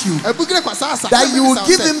ask you that you will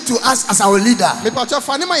give him to us as our leader.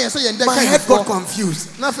 My head got confused.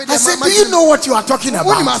 I said, do you know what you are talking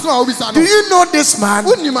about? Do you know this man?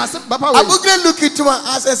 Abugre look into my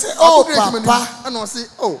eyes and say, oh, Papa.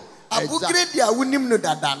 Abugre dia unim no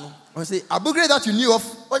dadano. I say, Abugre that you knew of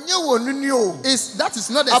is that is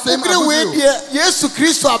not the same Abugre.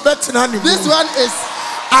 This one is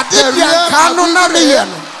the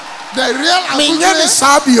real Abugre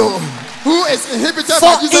who is inhibited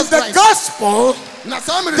by Jesus Christ. In the gospel,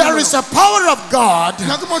 there is a power of God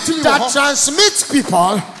that transmits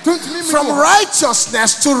people from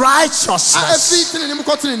righteousness to righteousness.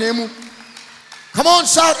 Come on,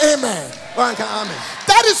 shout amen.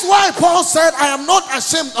 That is why Paul said, I am not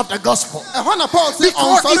ashamed of the gospel. Because it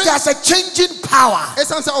has a changing power.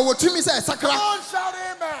 Come on, shout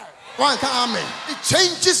amen. It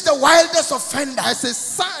changes the wildest offender.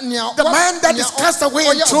 The man that is cast away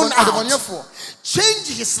and thrown out. Change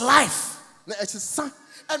his life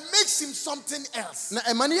and makes him something else. The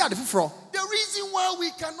reason why we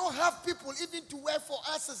cannot have people even to work for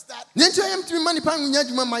us is that they say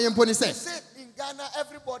in Ghana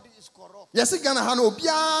everybody is corrupt.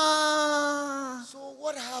 So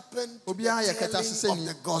what happened to the telling of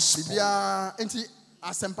the gospel?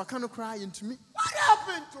 What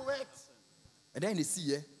happened to it? And then they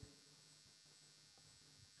see it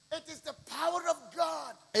is the power of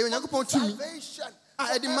God for salvation. For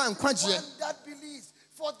everyone that believes,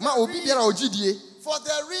 for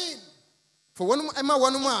therein, the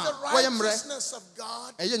righteousness of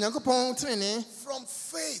God from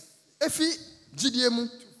faith to faith.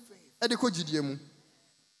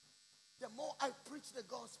 The more I preach the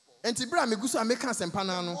gospel, the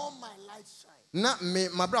more my light shines. The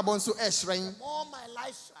more my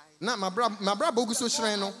light shines, the more I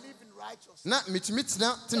live in righteousness.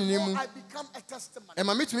 The more I become a testimony. The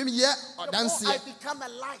more I become a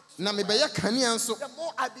light. The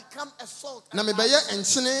more I become a salt. And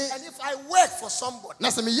if I work for somebody, my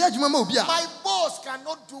boss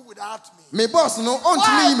cannot do without me.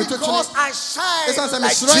 Why? Because I shine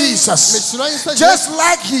like Jesus. Just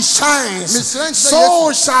like he shines,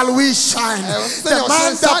 so shall we shine. The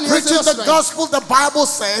man that preaches the gospel, the Bible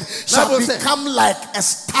said, shall become like a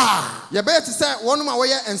star.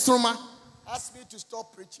 Ask me to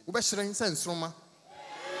stop preaching. Ask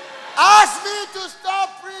me to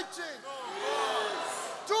stop preaching.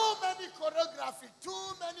 Too many choreography,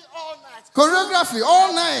 too many all nights.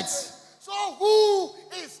 All night. So who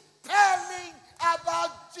is telling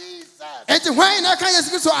about Jesus?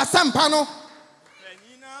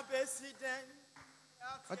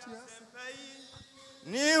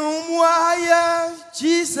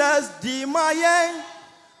 Jesus Dimayen.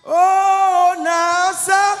 Oh,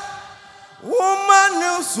 Nasa.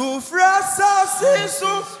 Woman sufrasa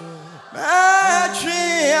sisu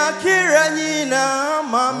Matri akira nina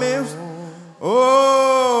mame.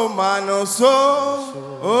 Oh manoso.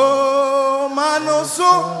 Oh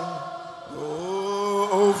manoso.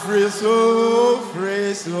 Oh friso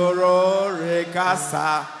rore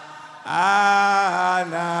casa.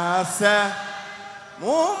 Anasa.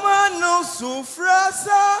 Woman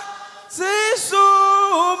sufrasa sisu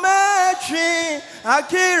matri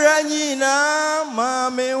akira nina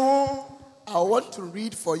mame ho. I want to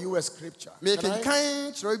read for you a scripture. Can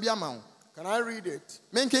I read it?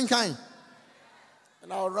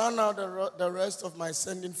 And I'll run out the rest of my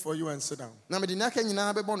sending for you and sit down. But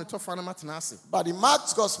in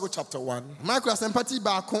Mark's Gospel chapter 1,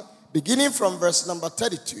 beginning from verse number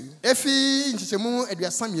 32,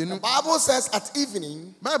 the Bible says at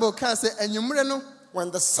evening,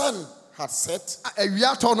 when the sun had set,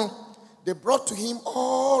 they brought to him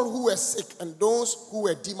all who were sick and those who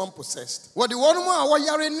were demon possessed. And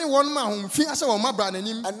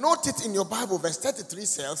note it in your Bible, verse 33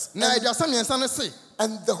 says, and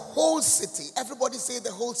the whole city, everybody say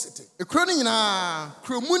the whole city. Come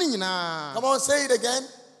on, say it again.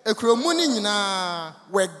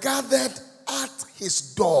 Were gathered at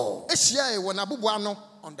his door.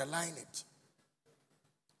 Underline it.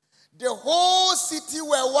 The whole city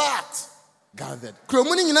were what? Gathered.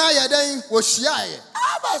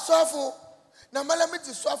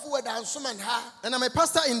 And I'm a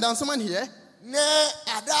pastor in Dansuman here.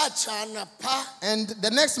 And the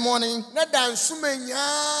next morning,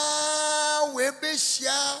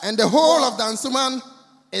 and the whole of Dansoman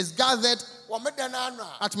is gathered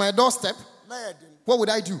at my doorstep, what would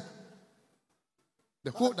I do?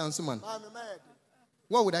 The whole Dansoman.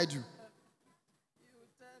 What would I do?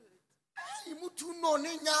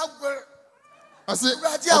 I said,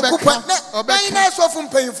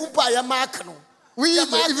 we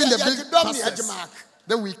even the big pastors,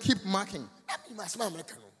 then we keep marking.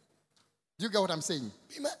 Do you get what I'm saying?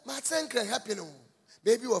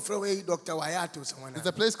 Baby, we're from Dr. Wayato. There's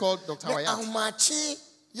a place called Dr. Wayato.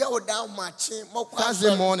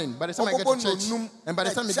 Thursday morning, by the time I get to church, and by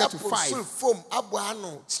the time we get to 5, the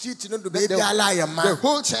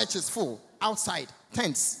whole church is full outside,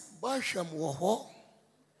 tents.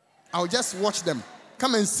 I'll just watch them.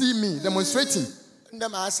 Come and see me demonstrating. Today, the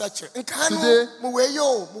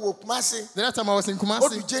last time I was in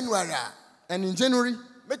Kumasi, and in January,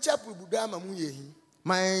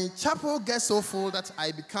 my chapel gets so full that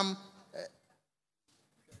I become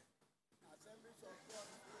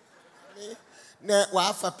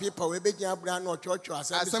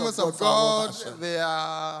Assemblies of God.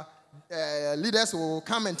 Their leaders will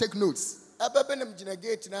come and take notes. And by the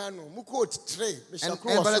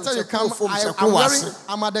time you come,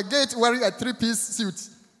 I'm at the gate wearing a 3-piece suit.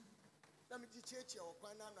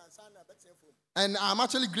 And I'm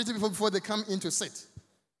actually greeting people before they come in to sit.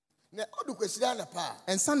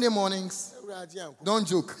 And Sunday mornings, don't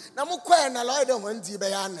joke. And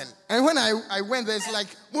when I went there, it's like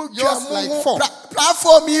yours like 4.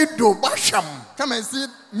 Come and see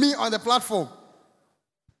me on the platform.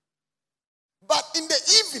 But in the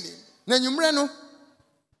evening,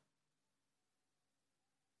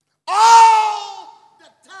 all the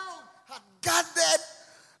town had gathered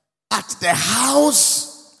at the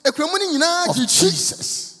house of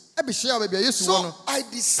Jesus. So I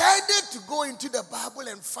decided to go into the Bible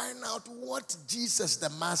and find out what Jesus the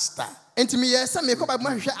Master. Will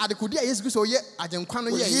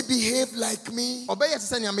he behave like me? Go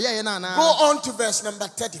on to verse number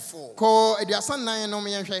 34.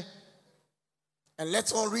 And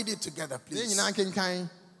let's all read it together, please.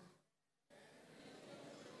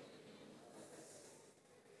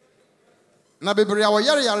 Na bebre a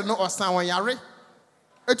yare no osan won yare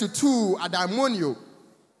etutu adamonio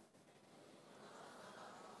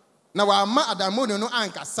na wa ma adamonio no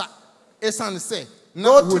ankasa esan se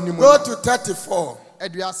na wonimu. Go to 34.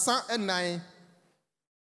 Eduasa enan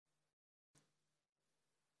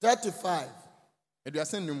 35.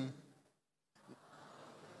 Eduasa num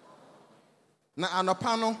na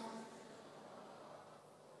anopa no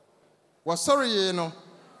wasori no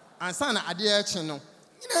ansa na ade e chi no.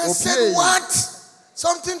 I said, what?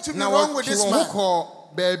 Something to be wrong with this man.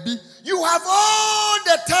 You have all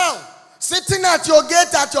the town sitting at your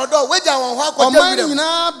gate, at your door.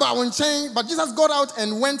 But Jesus got out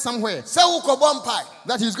and went somewhere.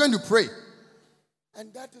 That he's going to pray.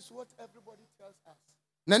 And that is what everybody tells us.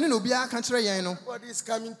 Everybody is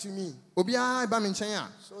coming to me.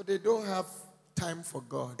 So they don't have time for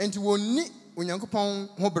God.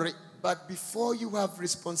 But before you have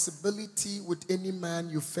responsibility with any man,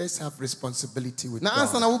 you first have responsibility with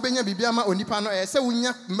God. In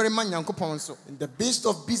the midst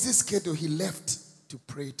of busy schedule, he left to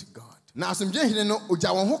pray to God. In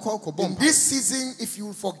this season, if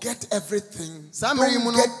you forget everything,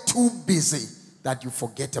 don't get too busy that you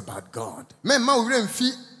forget about God. But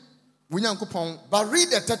read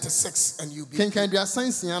the 36 and you'll be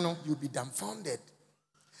dumbfounded.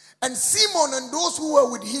 And Simon and those who were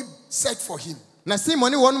with him said for him. And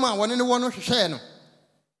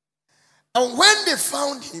when they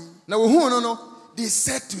found him, they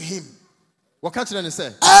said to him, everybody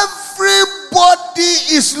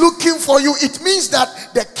is looking for you. It means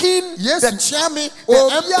that the king, the chairman,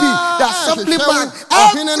 the MP, the assemblyman,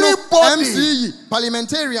 everybody.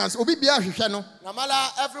 Parliamentarians,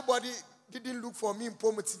 everybody didn't look for me in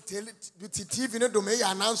TV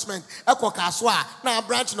announcement. Now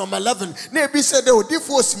branch number 11. Maybe said they would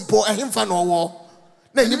simple a him for no war.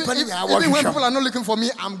 Even when people are not looking for me,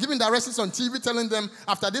 I'm giving directions on TV telling them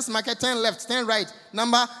after this market, 10 left, 10 right,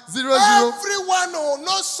 number 00. Everyone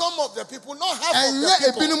not some of the people, not half of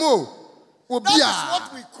the people. That is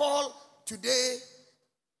what we call today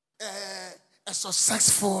a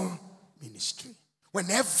successful ministry. When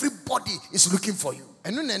everybody is looking for you.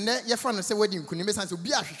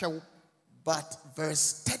 But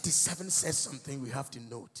verse 37 says something we have to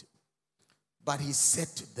note. But he said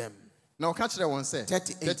to them. Now, catch that one, say.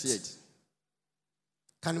 38.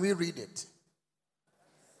 Can we read it?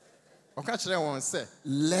 Catch that one, say.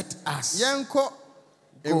 Let us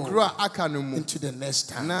nkuro a aka no mu into the next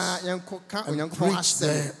time na yɛnkɔ ka and onyankopɔn preach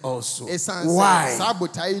there asɛm also. ɛsiane sɛ Why? saa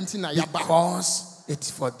botae nti na yɛaba Because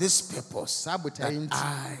it's for this purpose saa that botae nti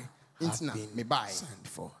I nti have na been mebaeɛ. sent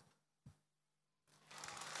for.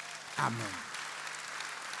 Amen.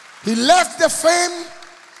 He left the fame,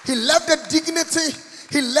 he left the dignity,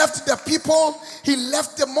 he left the people, he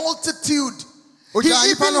left the multitude. He Ogya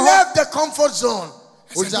nipa even no hɔ. left the comfort zone.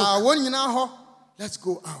 I said, Ogya "Look, wɔn nyinaa hɔ let's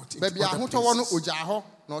go out into baabi other ahotɔ wɔ no places, ogya hɔ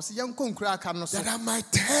na ɔsɛ yɛnkɔ nkuro aka no so that I might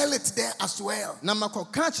tell it there as well. na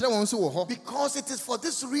makɔka kyerɛ wɔn nso wɔ hɔ Because it is for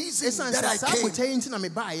this reason ɛsiane that sɛ I saa came. botae nti na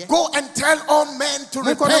mebaeɛ. Go and tell all men to Monkɔ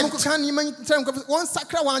na repent, monkɔka nneɛma kyerɛ nkɔfo wɔn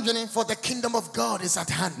nsakra wɔn adwene for the kingdom of God is at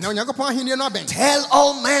hand. na onyankopɔn ahenni no abɛn. Tell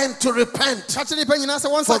all men to repent, Ka kyerɛ nipa nyinaa sɛ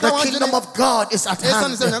wɔn for the nsakra wɔn kingdom adwene of God is at ɛsiane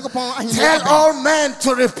hand. sɛ onyankopɔn ahenni no Tell abɛn. all men to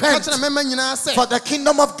Ka repent, kyerɛ mmarima nyinaa sɛ for the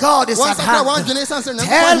kingdom of God is wɔn at nsakra wɔn hand. adwene ɛsiane sɛ onyankopɔn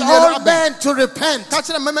Tell ahenni no all abɛn. men to repent, Ka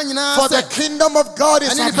kyerɛ mmarima nyinaa for the sɛ kingdom of God is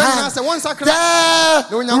ɛne at nipa nyinaa hand. sɛ wɔn nsakra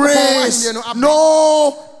There is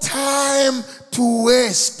no time to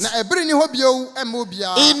waste. na ɛbere ni hɔ bio ɛmma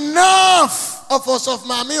obiara. Enough of us of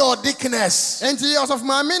Mami or Dickness. Enti ɔsɔfo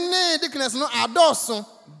maame ne Dickness no adɔɔso.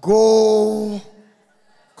 Go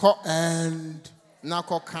Kɔ and na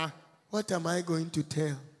kɔka. what am I going to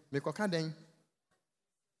tell? Mekɔka dɛn?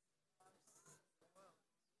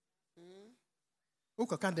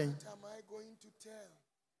 Wokɔka dɛn? What am I going to tell?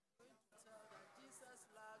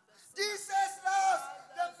 Jesus loves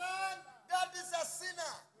the man that is a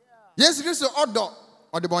sinner. Yesu Kristo ɔdɔ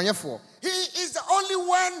ɔdebɔnyɛfoɔ. He is the only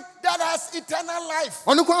one that has eternal life.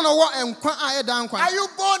 Ɔno koraa na ɔwɔ nkwa a ɛda nkwa. Are you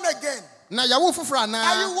born again? Na yɛwo foforɔ Are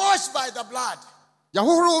anaa? you washed by the blood?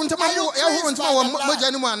 Yɛhohoro ntama Are you yɛhohoro cleansed ntama by wɔ the blood?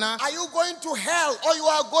 mogya no mu anaa? Are you going to hell or you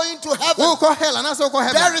are going to heaven? Wokɔ hell anaasɛ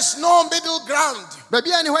wokɔ There heaven? is no middle ground. Baabi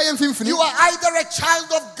a ne hɔ yɛ mfimfini. You are either a child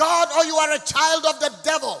of God or you are a child of the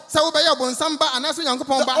devil. Sɛ wobɛyɛ ɔbonsam ba anaasɛ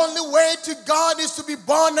Onyankopɔn The ba. only way to God is to be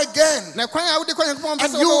born again. Na kwan a wode kɔ Onyankopɔn ba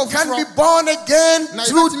And sɛ you wobɛwɔ can be foforɔ. born again Na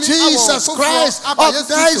through yɛbɛtumi Jesus awɔ foforɔ Christ aba of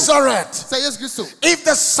Yesu Kristo. Nazareth. Sɛ Yesu Kristo. If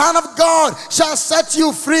the Son of God shall set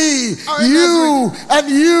you free, Oh, you and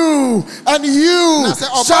you and you Na sɛ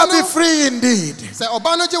ɔba shall be no- free indeed. Sɛ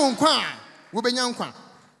ɔba no gye wo nkwa a, wobɛnya nkwa.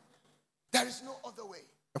 There is no other way.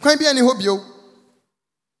 Kwan bi a ne hɔ bio.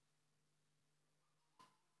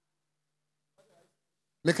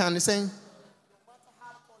 Meka ne sɛn.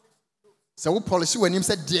 Sɛ wo polish w'anim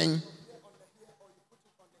sɛ deɛn.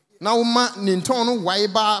 Na woma ne ntɔn no wae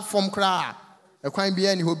ba fam koraa a, ɛkwan bi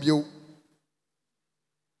a ne hɔ bio.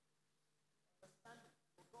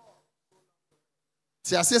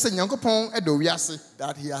 Te aseɛ sɛ Nyankopɔn ɛdɔ wiase.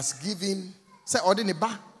 That he has given Sɛ ɔde ne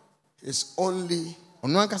ba, his only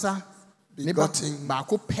ɔno ankasa, ne ba begotten.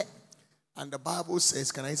 baako pɛ And the Bible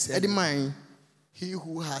says, can I say, ɛde man. he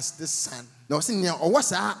who has this son Na ɔse nea ɔwɔ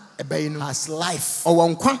saa ɛbɛyi no, has life.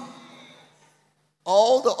 ɔwɔ nkwa.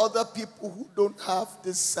 All the other people who don't have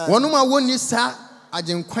this son Wɔnom a wɔnni saa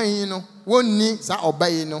agyenkwa yi no, wɔnni saa ɔba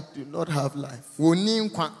yi no, do not have life. wɔnni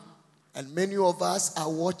nkwa. And many of us are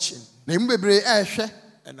watching, Na emu bebree ɛrehwɛ.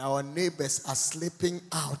 and our neighbors are slipping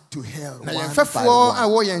out to hell. Na One yɛn by fɛfoɔ a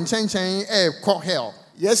one. wɔyɛ nkyɛnkyɛn ɛrekɔ hell.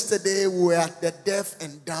 Yesterday we were at the Deaf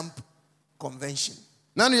and Dumb Convention.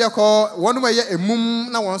 Na no yɛkɔ wɔnom a ɛyɛ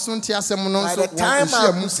emum na wɔn nso nte asɛm no By nso the wɔn time I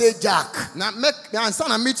nhyia mu. could say Jack, Na ansa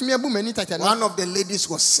na metumi abu m'ani tɛtɛ no. one of the ladies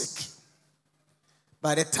was sick.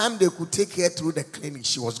 By the time they could take her through the clinic,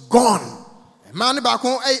 she was gone. Mmaa no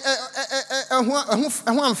baako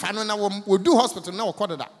ɛho amfa no na wɔdu hospital na wɔkɔ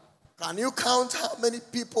deda. Can you count how many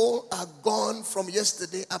people are gone from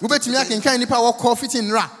yesterday up to Wobɛtumi today? akenkan nipa a wɔkɔ fiti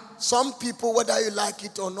nnura. Some people, whether you like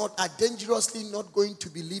it or not, are dangerously not going to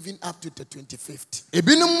be living up to the 25th.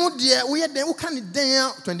 Ebinom mu deɛ woyɛ dɛn woka ne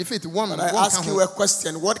dɛn a 25th wɔn But I ask you a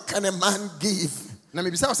question: what can a man give Na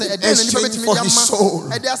mebisa wo sɛ in ɛdɛn na nipa exchange bɛtumi for de his ama soul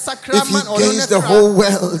ɛde asakra if ma he ɔno gains ne the kra. whole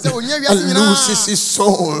world Sɛ onya wiase and nyinaa, loses his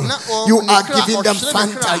soul? na You ɔne are kra, giving them ɔhyerɛ ne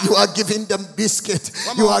kra. Fanta, you are giving them biscuit,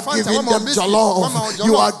 Wama you wo are Fanta, giving wama wo them biscuit, wama wo jollof, you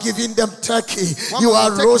jollof. are giving them turkey, Wama you wo are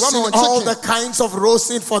turkey, roasting wama wo all chicken. the kinds of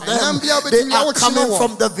roasting for them. Ɛnam bia They wobɛtumi are awɔ coming kyima wɔ.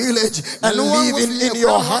 from the village and no one will living see in a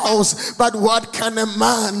your crown. house. But what can a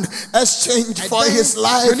man exchange for Ɛdɛn his na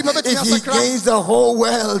life nipa bɛtumi if he asakra? gains the whole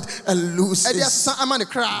world and ɛde loses? asesa ama ne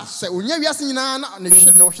kra sɛ onya wiase nyinaa na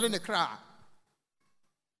ɔhyerɛ ne kra a,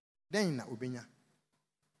 dɛn na obɛnya?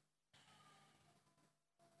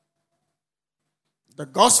 The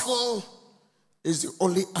gospel is the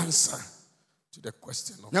only answer to the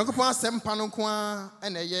question of Nyankopɔn asɛm pa no nko ara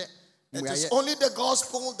ɛna ɛyɛ It is only the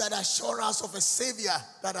gospel that assures us of a savior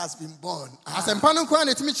that has been born. Asɛmpa no nkwa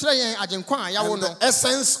na ɛtumi kyerɛ yɛn agyenkwa a yɛawo And no. the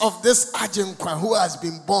essence of this Ajinkwa who has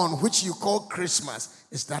been born, which you call Christmas,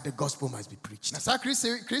 is that the gospel must be preached. Na saa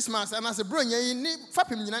Christmas anaasɛ bro nyɛ yi ne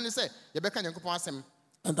fapem nyina ne sɛ yɛbɛka Nyankopɔn asɛm.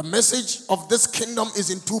 And the message of this kingdom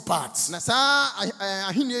is in two parts. Na saa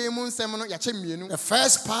ahenni yi mu nsɛm no yɛakyɛ mmienu. The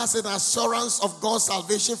first part is the assurance of God's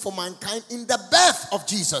salvation for mankind in the birth of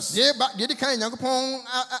Jesus. Deɛ di kan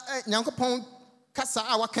Nyankopɔn kasa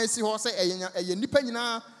a waka si hɔ sɛ ɛyɛ nnipa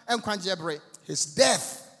nyinaa nkwagyeɛ bere. His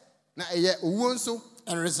death Na ɛyɛ owuo nso.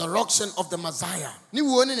 and resurrection of the Messiah Ne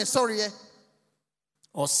wuo ne ne sɔreɛ.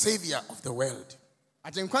 or savior of the world.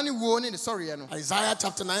 Agyenkwa ne wuo ne ne sɔreɛ no. Isaiah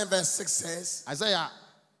chapter 9 verse 6 says, Isaiah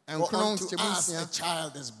for nkron unto us a nkyɛmu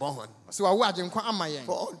child is born, so wawo agyenkwa ama yɛn.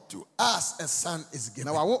 for unto us a son is Na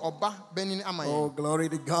given. wawo ɔba bɛnini ama Oh, yɛn. glory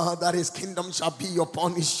to God, that his kingdom shall be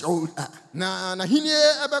upon his shoulder. Na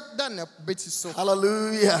n'ahenni ɛbɛda ne bɛti so.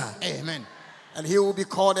 Hallelujah. Amen. And he will be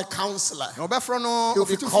called a counselor. Na wɔbɛfrɛ no He will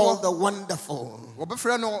be called ofotufoɔ. the wonderful.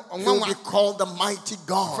 Wɔbɛfrɛ no He will be ɔnwanwa. called the mighty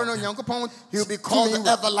Wɔbɛfrɛ no God. Nyankopɔn He will be called tumi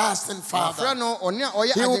the wura. everlasting Wɔbɛfrɛ Father. no ɔne a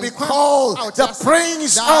ɔyɛ He will be agyenkwa called a ɔte the ase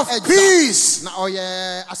Prince daa of agya. Peace. Na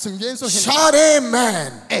ɔyɛ asomdwoe nso hene. Shout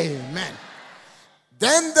amen. Amen.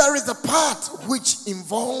 Then there is a part which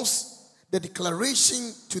involves the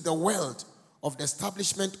declaration to the world of the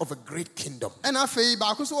establishment of a great kingdom. Ɛna afei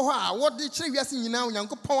baako so wɔ hɔ a wɔde kyerɛ wiase nyinaa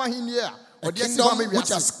Onyankopɔn ahenni a A ɔde asi hɔ kingdom ama which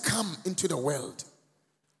wiase. has come into the world.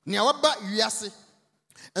 Nea wɔba wiase.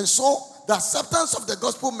 And so the acceptance of the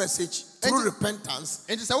gospel message through repentance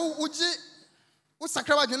Enti sɛ wogye wo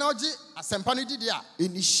sakra w'adwene na wogye asɛmpa no didi a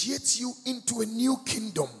initiates you into a new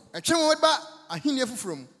kingdom. ɛtwe wo ba ahenni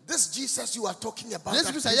foforɔ mu. This Jesus you are talking about Yesu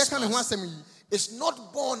at Kristo a yɛka ne ho Christmas asɛm yi. is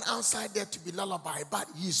not born outside there to be lullaby, but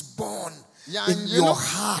he is born Ya in nye your no-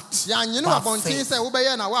 heart. Yɛanye no by abɔnten faith. sɛ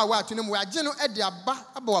wobɛyɛ na wo a woato no mu yɛagye no de aba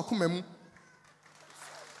w'akoma mu.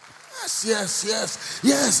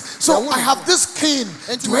 Yes. So I have this king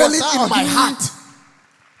dwelling in my heart.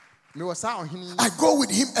 Mewɔ saa ɔhene yi. I go with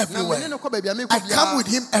him Na mene everywhere. no kɔ baabi a mekɔ I come with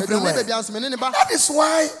him everywhere. Baabi a nso mene ne ba. That is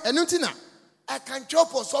why Ɛno nti na I can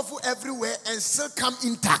chop osofu everywhere and still come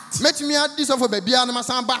intact. mɛtumi adi sɔfo baabi a na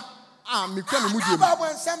masan ba a mekura me mu die mu.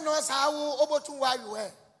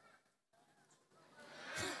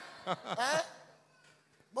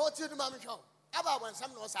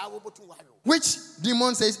 Which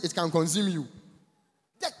demon says it can consume you?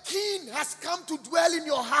 The king has come to dwell in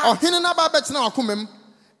your heart, Ɔhene no aba abɛtena w'akoma mu.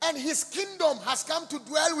 and his kingdom has come to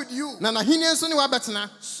dwell with you. Na n'ahenni nso ne w'abɛtena.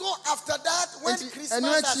 So after that, when Enti, Christmas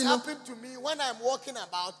ɛno has akyi no, happened to me, when I'm walking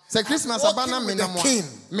about, Sɛ Christmas I'm aba na walking with menam the a. king,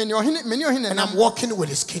 Mene ɔhene and I'm nam. walking with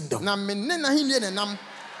his kingdom. Na mene n'ahenni ne nam.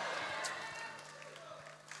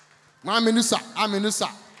 Amenu sa.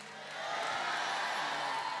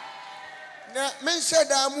 Na menhyɛ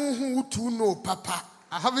da mu hu tu no papa.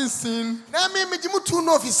 I haven't seen. Na me mejimu tu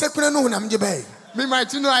no fi sekuna no na mje bai. Me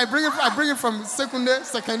might know. I bring it from secondary.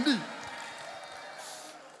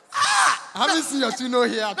 I haven't seen your tuno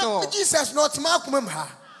here at all. Jesus not ma kumam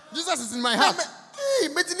ha. Jesus is in my heart. Hey,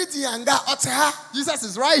 metiniti yanga ote ha. Jesus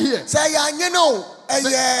is right here. Say ya nye no. Whether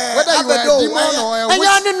you are a demon or a witch,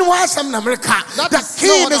 that the is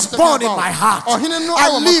king not what is I'm born talking in my about. heart. I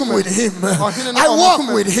live with him. I walk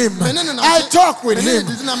with him. I talk with him.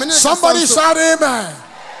 Somebody shout amen.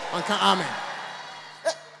 Amen.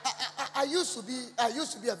 I used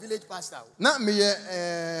to be a village pastor. Na me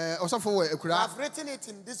osofo ekura. I've written it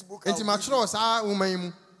in this book. Enti ma tro sa woman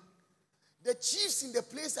mu. The chiefs in the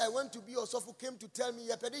place I went to be osofo came to tell me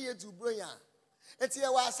yepede ye to broya. Enti ye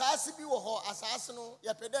wa asase bi wo ho asase no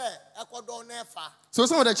yepede ekodo na efa. So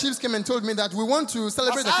some of the chiefs came and told me that we want to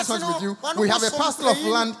celebrate the Christmas with you. We have a parcel of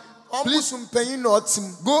land. Please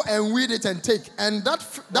go and weed it and take. And that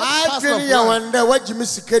parcel of land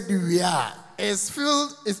is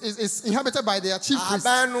filled, is inhabited by their chief priests.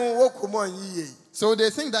 So they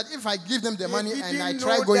think that if I give them the money and I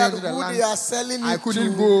try going into the land, I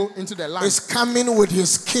couldn't go into the land. Is coming with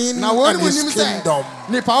his king Now, and his kingdom.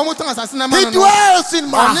 He dwells dwells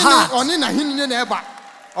in my heart.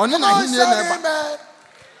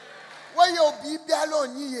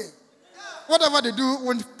 Whatever they do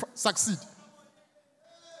won't succeed.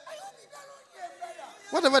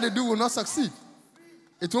 Whatever they do will not succeed.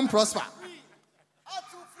 It won't prosper.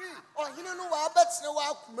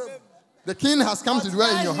 The king has come to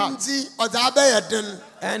dwell in your heart.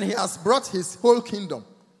 And he has brought his whole kingdom.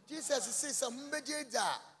 Jesus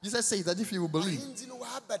says that if you will believe,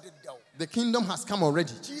 the kingdom has come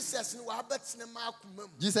already.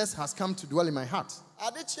 Jesus has come to dwell in my heart.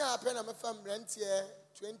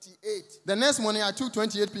 28. The next morning, I took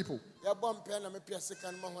 28 people,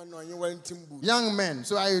 young men.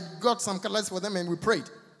 So I got some colors for them and we prayed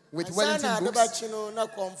with Wellington books.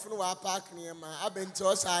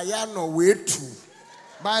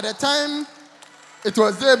 By the time it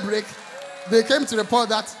was daybreak, they came to report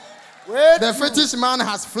that the fetish man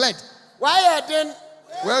has fled. Why then?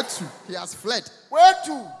 Where to? He has fled. Where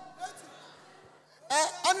to?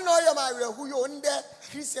 I know who you own there.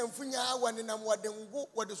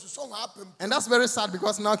 And that's very sad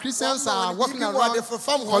because now Christians are walking around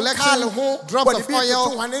collecting drops of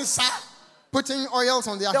oil, putting oils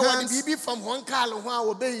on their hands. The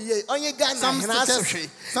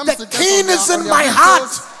king is in my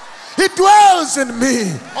heart. He dwells in me.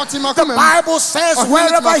 The Bible says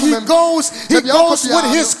wherever he goes with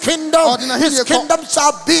his kingdom. His kingdom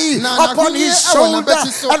shall be upon his shoulder.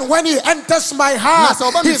 And when he enters my heart,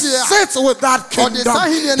 he sits with that kingdom.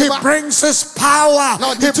 He brings his power.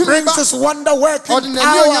 He brings his wonder-working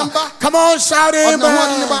power. Come on, shout amen.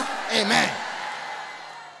 Amen.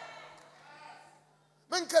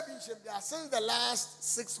 Since the last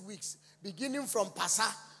 6 weeks, beginning from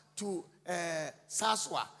Pasa to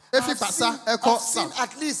Saswa, I've seen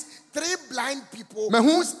at least 3 blind people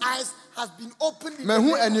whose eyes have been opened.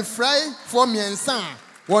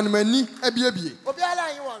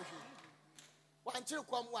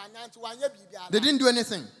 They didn't do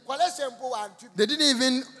anything. They didn't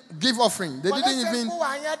even give offering. They didn't even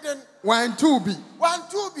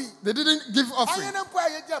They didn't give offering.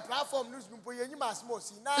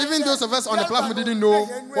 Even those of us on the platform didn't know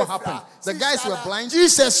what happened. The guys were blind.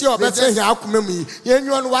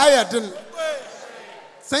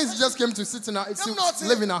 Saints just came to sit in our to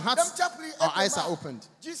live in our hearts. Our eyes are opened.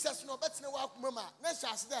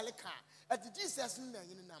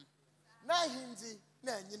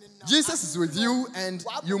 Jesus is with you and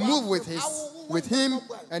you move with him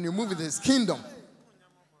and you move with his kingdom.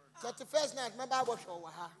 31st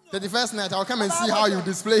night, I'll come and see how you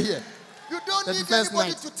display here. You don't need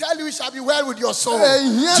anybody to tell you it shall be well with your soul.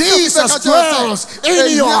 Jesus dwells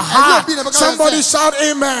in your heart. Somebody shout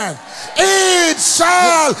amen. It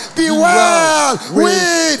shall be well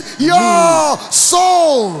with your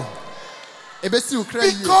soul.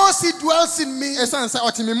 Because he dwells in me,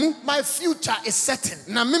 my future is certain.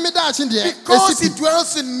 Because he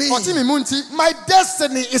dwells in me, my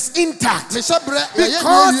destiny is intact.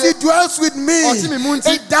 Because he dwells with me,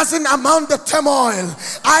 it doesn't amount to turmoil.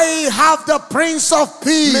 I have the Prince of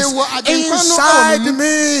Peace inside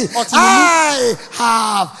me. I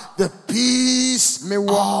have the peace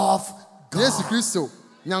of God.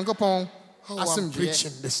 Oh, I'm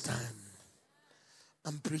preaching this time.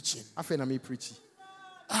 I'm preaching. I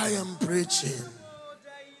am preaching.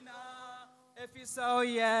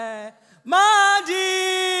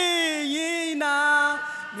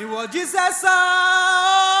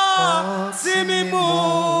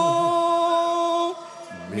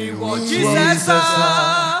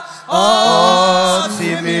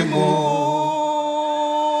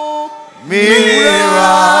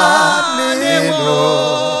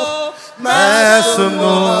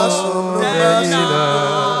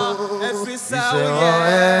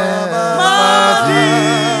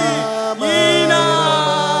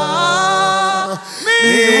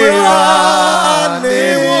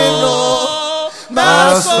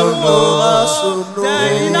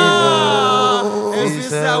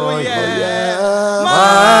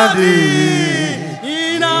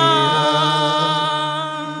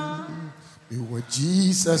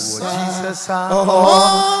 Jesus,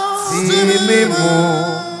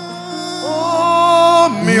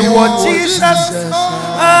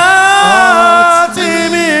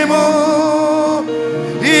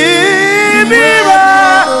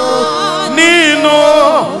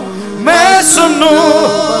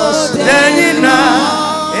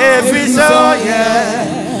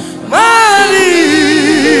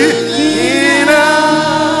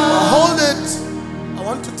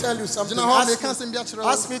 something.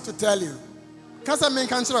 Ask me to tell you.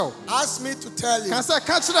 Ask me to tell you.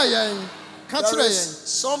 There is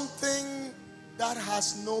something that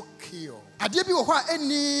has no cure.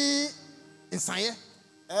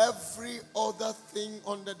 Every other thing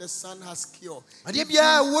under the sun has cure. AIDS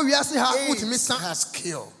has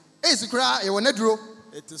cure.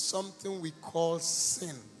 It is something we call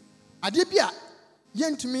sin. I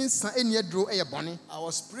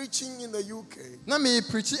was preaching in the UK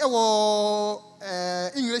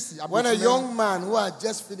when a young man who had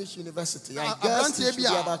just finished university, I guess he should be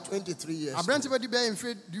about 23 years old,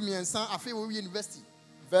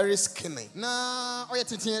 very skinny, and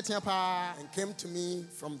came to me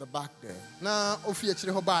from the back there.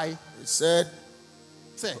 He said,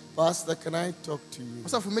 Say, Pastor, can I talk to you?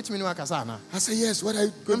 what's up for me to Wakasana? I said, yes, what are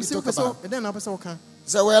you going I'm to talk so, about? and then I can. He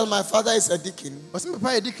said, well, my father is a deacon. What's my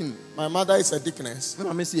papa a deacon? My mother is a deaconess.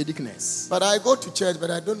 I'm a deaconess. But I go to church,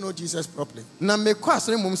 but I don't know Jesus properly. Now, me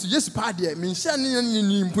question him, so just party, mean,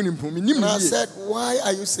 And I said, why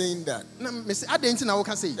are you saying that? I didn't know what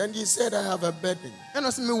I say. And he said, I have a burden. And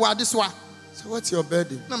I said, me, what this one? So what's your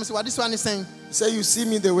burden? No, what this one is saying. He said, you see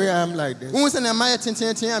me the way I am like this. Who was an Amaya 10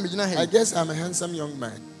 I guess I'm a handsome young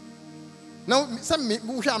man. No, some me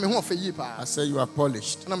who shall me home for you, I said, you are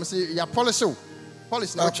polished. and I'm saying, you're polished.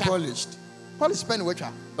 Polish You are polished. Polish pen which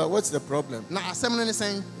are. But what's the problem? Now, someone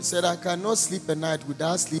saying, He said, I cannot sleep a night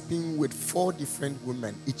without sleeping with 4 different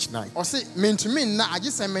women each night. or say, mean to me, now I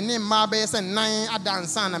just say, my name, Marbes and 9 Adan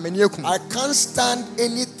San, and Menyokum. I can't stand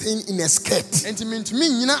anything in a skirt. And to mean to me,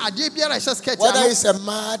 you know, I did be a just catch. Whether it's a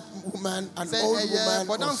mad woman, an old woman,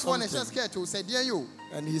 but or don't phone a something. just catch who said, dear you.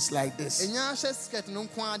 And he's like this. And your just catch no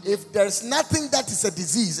quantity. If there's nothing that is a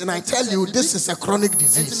disease, and I tell you this is a chronic And to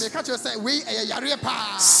disease, make you say, we a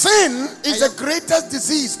yarepa. sin is the greatest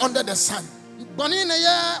disease under the sun. Bonnie in a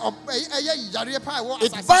year or a yarepa.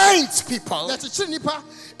 It binds people. That's a chinipa.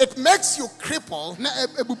 It makes you cripple. Na a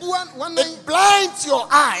bubuan 1 night. It blinds your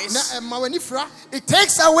eyes. Na a mawanifra. It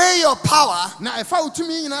takes away your power. Na a foul to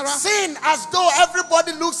me in a Sin, as though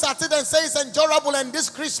everybody looks at it and says it's enjoyable, and this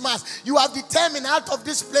Christmas you have determined out of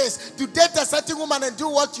this place to date a certain woman and do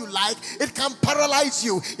what you like. It can paralyze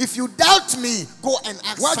you. If you doubt me, go and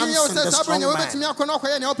ask Samson the strong man.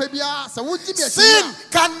 Sin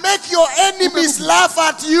can make your enemies laugh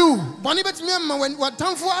at you.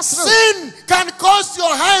 Sin can cause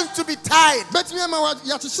your hands to be tied.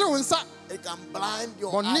 It can blind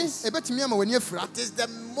your eyes. It is the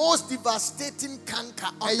most devastating canker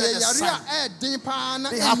under the sun.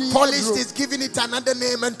 They have polished it, giving it another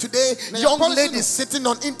name, and today young ladies sitting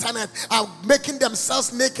on internet are making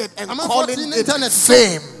themselves naked and calling it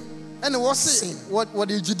fame. And what Sin. what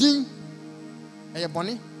did you do?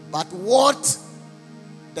 But what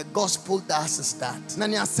the gospel does is that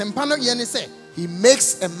he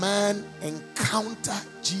makes a man encounter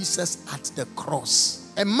Jesus at the cross.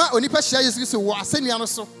 And at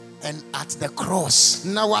the cross,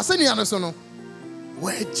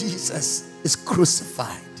 where Jesus is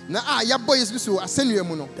crucified,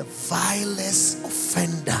 the vilest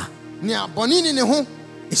offender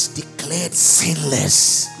is declared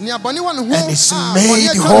sinless and is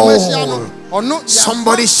made whole.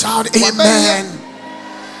 Somebody shout amen.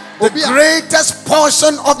 The greatest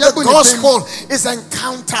portion of the gospel is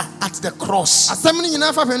encounter at the cross.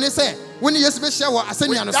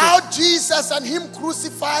 Without Jesus and him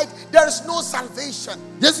crucified, there is no salvation.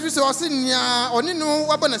 Too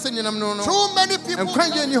many people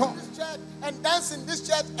come to this church and dance in this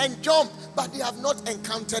church and jump, but they have not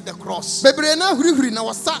encountered the cross.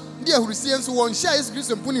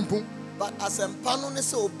 But as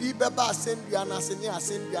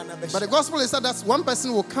but the gospel is that one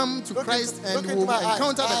person will come to Christ and will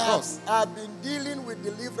encounter the cross. I've been dealing with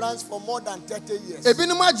deliverance for more than 30 years.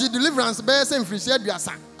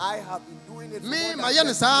 I have been doing it for more than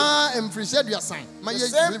 30 years. The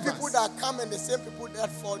same people that come and the same people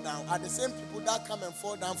that fall down are the same people that come and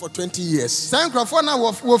fall down for 20 years. The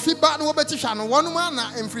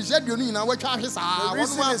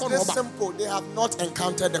reason is this simple: they have not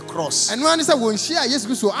encountered the cross. It is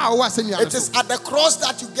at the cross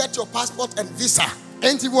that you get your passport and visa.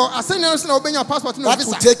 That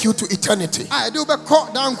will take you to eternity.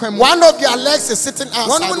 One of their legs is sitting outside.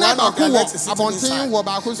 One of their legs is sitting inside.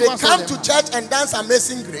 They come to church and dance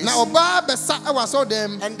Amazing Grace.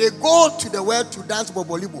 And they go to the world to dance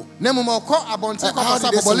Bobolibo. How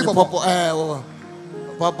do they sing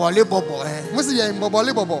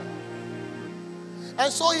Bobolibo? And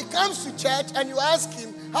so he comes to church and you ask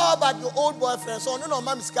him, how about your old boyfriend? So no,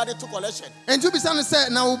 mom is carried to collection. And to be said,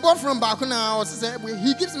 now boyfriend back now,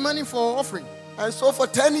 he gives money for offering. And so for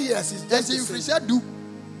 10 years he's just the same. Do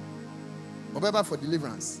for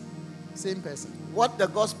deliverance. Same person. What the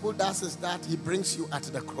gospel does is that he brings you at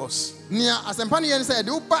the cross.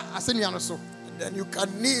 Then you can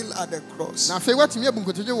kneel at the cross. Tell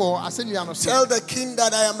the king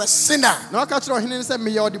that I am a sinner.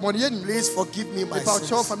 Please forgive me my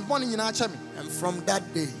sins. And from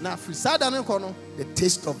that day, the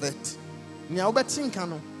taste of it,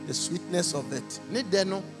 the sweetness of it,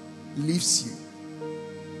 leaves you.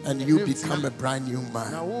 And you become a brand new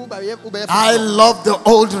man. I love the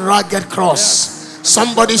old rugged cross.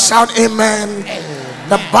 Somebody shout amen.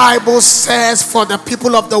 The Bible says, for the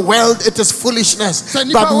people of the world it is foolishness,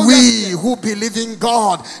 but we who believe in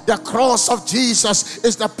God, the cross of Jesus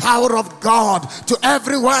is the power of God to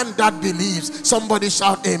everyone that believes. Somebody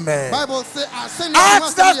shout amen. Bible say, at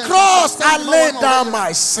the cross I laid down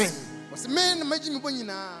my sin. As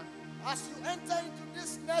you enter into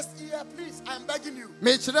this next year, please, I'm begging you.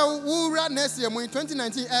 Next year, in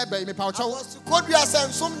 2019,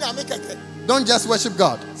 don't just worship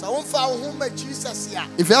God.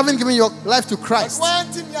 If you haven't given your life to Christ,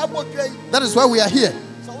 that is why we are here.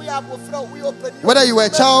 Whether you are a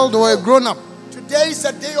child or a grown up, today is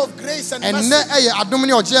a day of grace and mercy.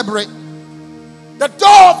 The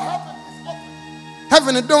door of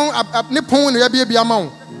heaven is open.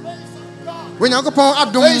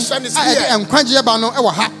 Salvation is here.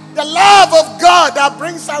 The love of God that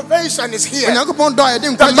brings salvation is here.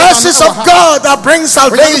 The mercies of God that brings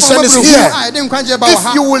salvation is here.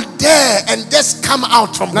 If you will dare and just come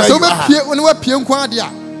out from where you are.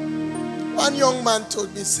 One young man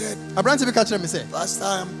told me, said, Pastor,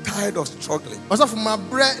 I am tired of struggling. I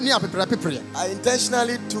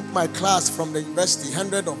intentionally took my class from the university,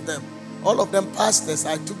 100 of them. All of them pastors,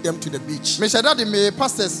 I took them to the beach. And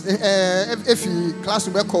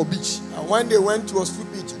when they went to Osu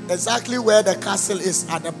Beach, exactly where the castle is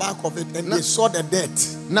at the back of it, and they saw the dirt.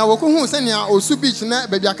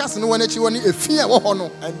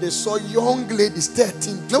 And they saw young ladies,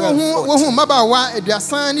 13, 12, 14,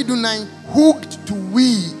 hooked to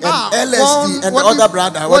weed and LSD and the other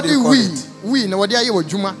brother, what do you call it?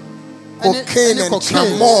 Cocaine and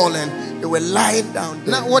tramol, and they were lying down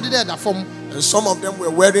there. And some of them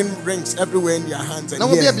were wearing rings everywhere in their hands and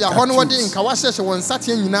here, tattoos.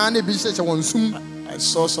 I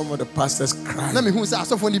saw some of the pastors crying. And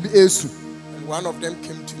one of them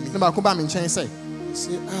came to me. He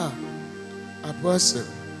said, Apostle.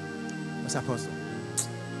 What's Apostle?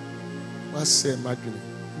 What's Madrid?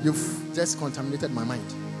 You've just contaminated my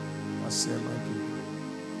mind. What's Madrid?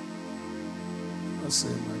 What's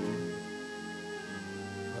Madrid?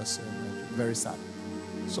 Very sad.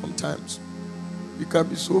 Sometimes we can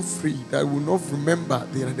be so free that we will not remember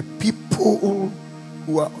there are the people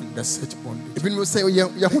who are under such bondage.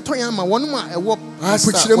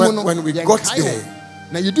 Pastor, when we got there,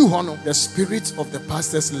 the spirits of the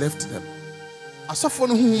pastors left them.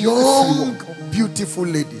 Young, beautiful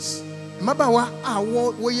ladies.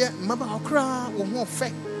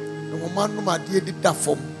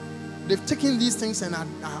 They've taken these things and are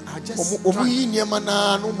just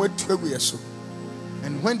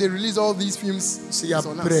and when they release all these films, see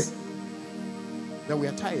on us, that we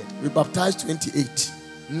are tired. We baptized 28.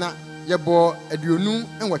 And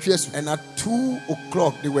at 2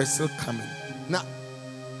 o'clock they were still coming.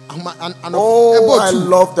 Oh, I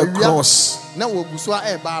love the cross.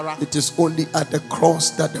 It is only at the cross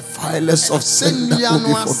that the vilest of sin will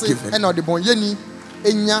be forgiven.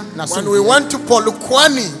 When we went to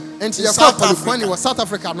Polokwane, in South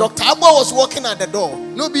Africa, Dr. Abba was walking at the door.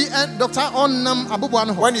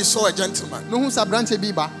 When he saw a gentleman, he said,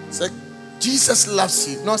 Jesus loves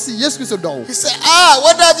you. He said,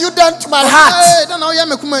 what have you done to my heart?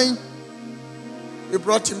 We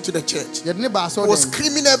brought him to the church. He was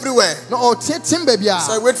screaming everywhere. He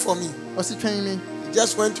said, wait for me. He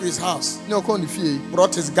just went to his house,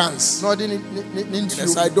 brought his guns, and he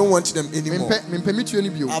said, I don't want them anymore.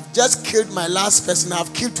 I've just killed my last person.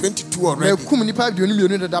 I've killed 22 already. I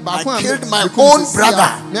killed my own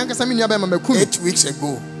brother 8 weeks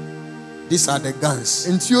ago. These are the guns.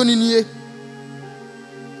 It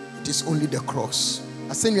is only the cross.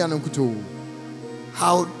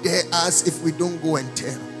 How dare us if we don't go and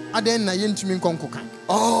tell?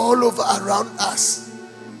 All over around us,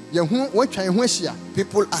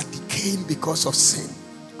 people are decaying because of sin.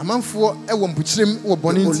 The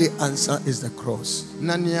only answer is the cross. I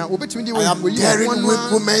am daring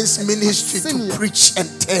with women's ministry to preach and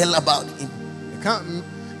tell about him.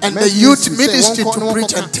 And the youth ministry to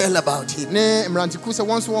preach and tell about him. And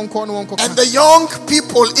the young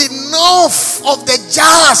people, enough of the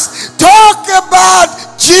jazz. Talk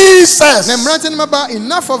about Jesus.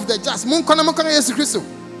 Enough of the jazz.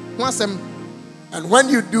 And when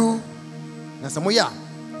you do,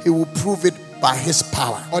 he will prove it by his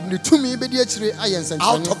power. Out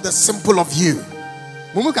of the simple of you,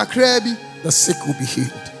 the sick will be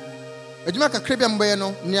healed. The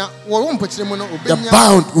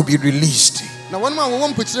bound will be released. We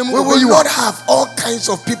will not have all kinds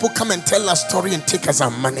of people come and tell our story and take us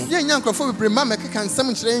our money.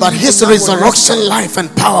 But his resurrection life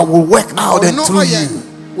and power will work out and through you.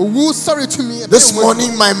 owu sorry to me. This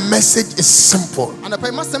morning, my message is simple. Anapa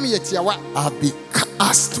masam ye tiawa. I'll be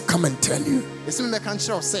asked to come and tell you Esi me kan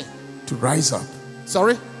kire say. to rise up.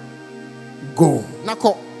 Sorry. Go.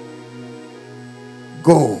 Nako.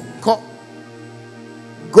 Go. Ko.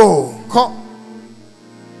 Go. Ko.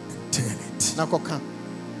 And tell it Nako kan.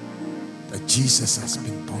 that Jesus has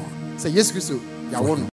been born. Say yes Christo. Ya wono.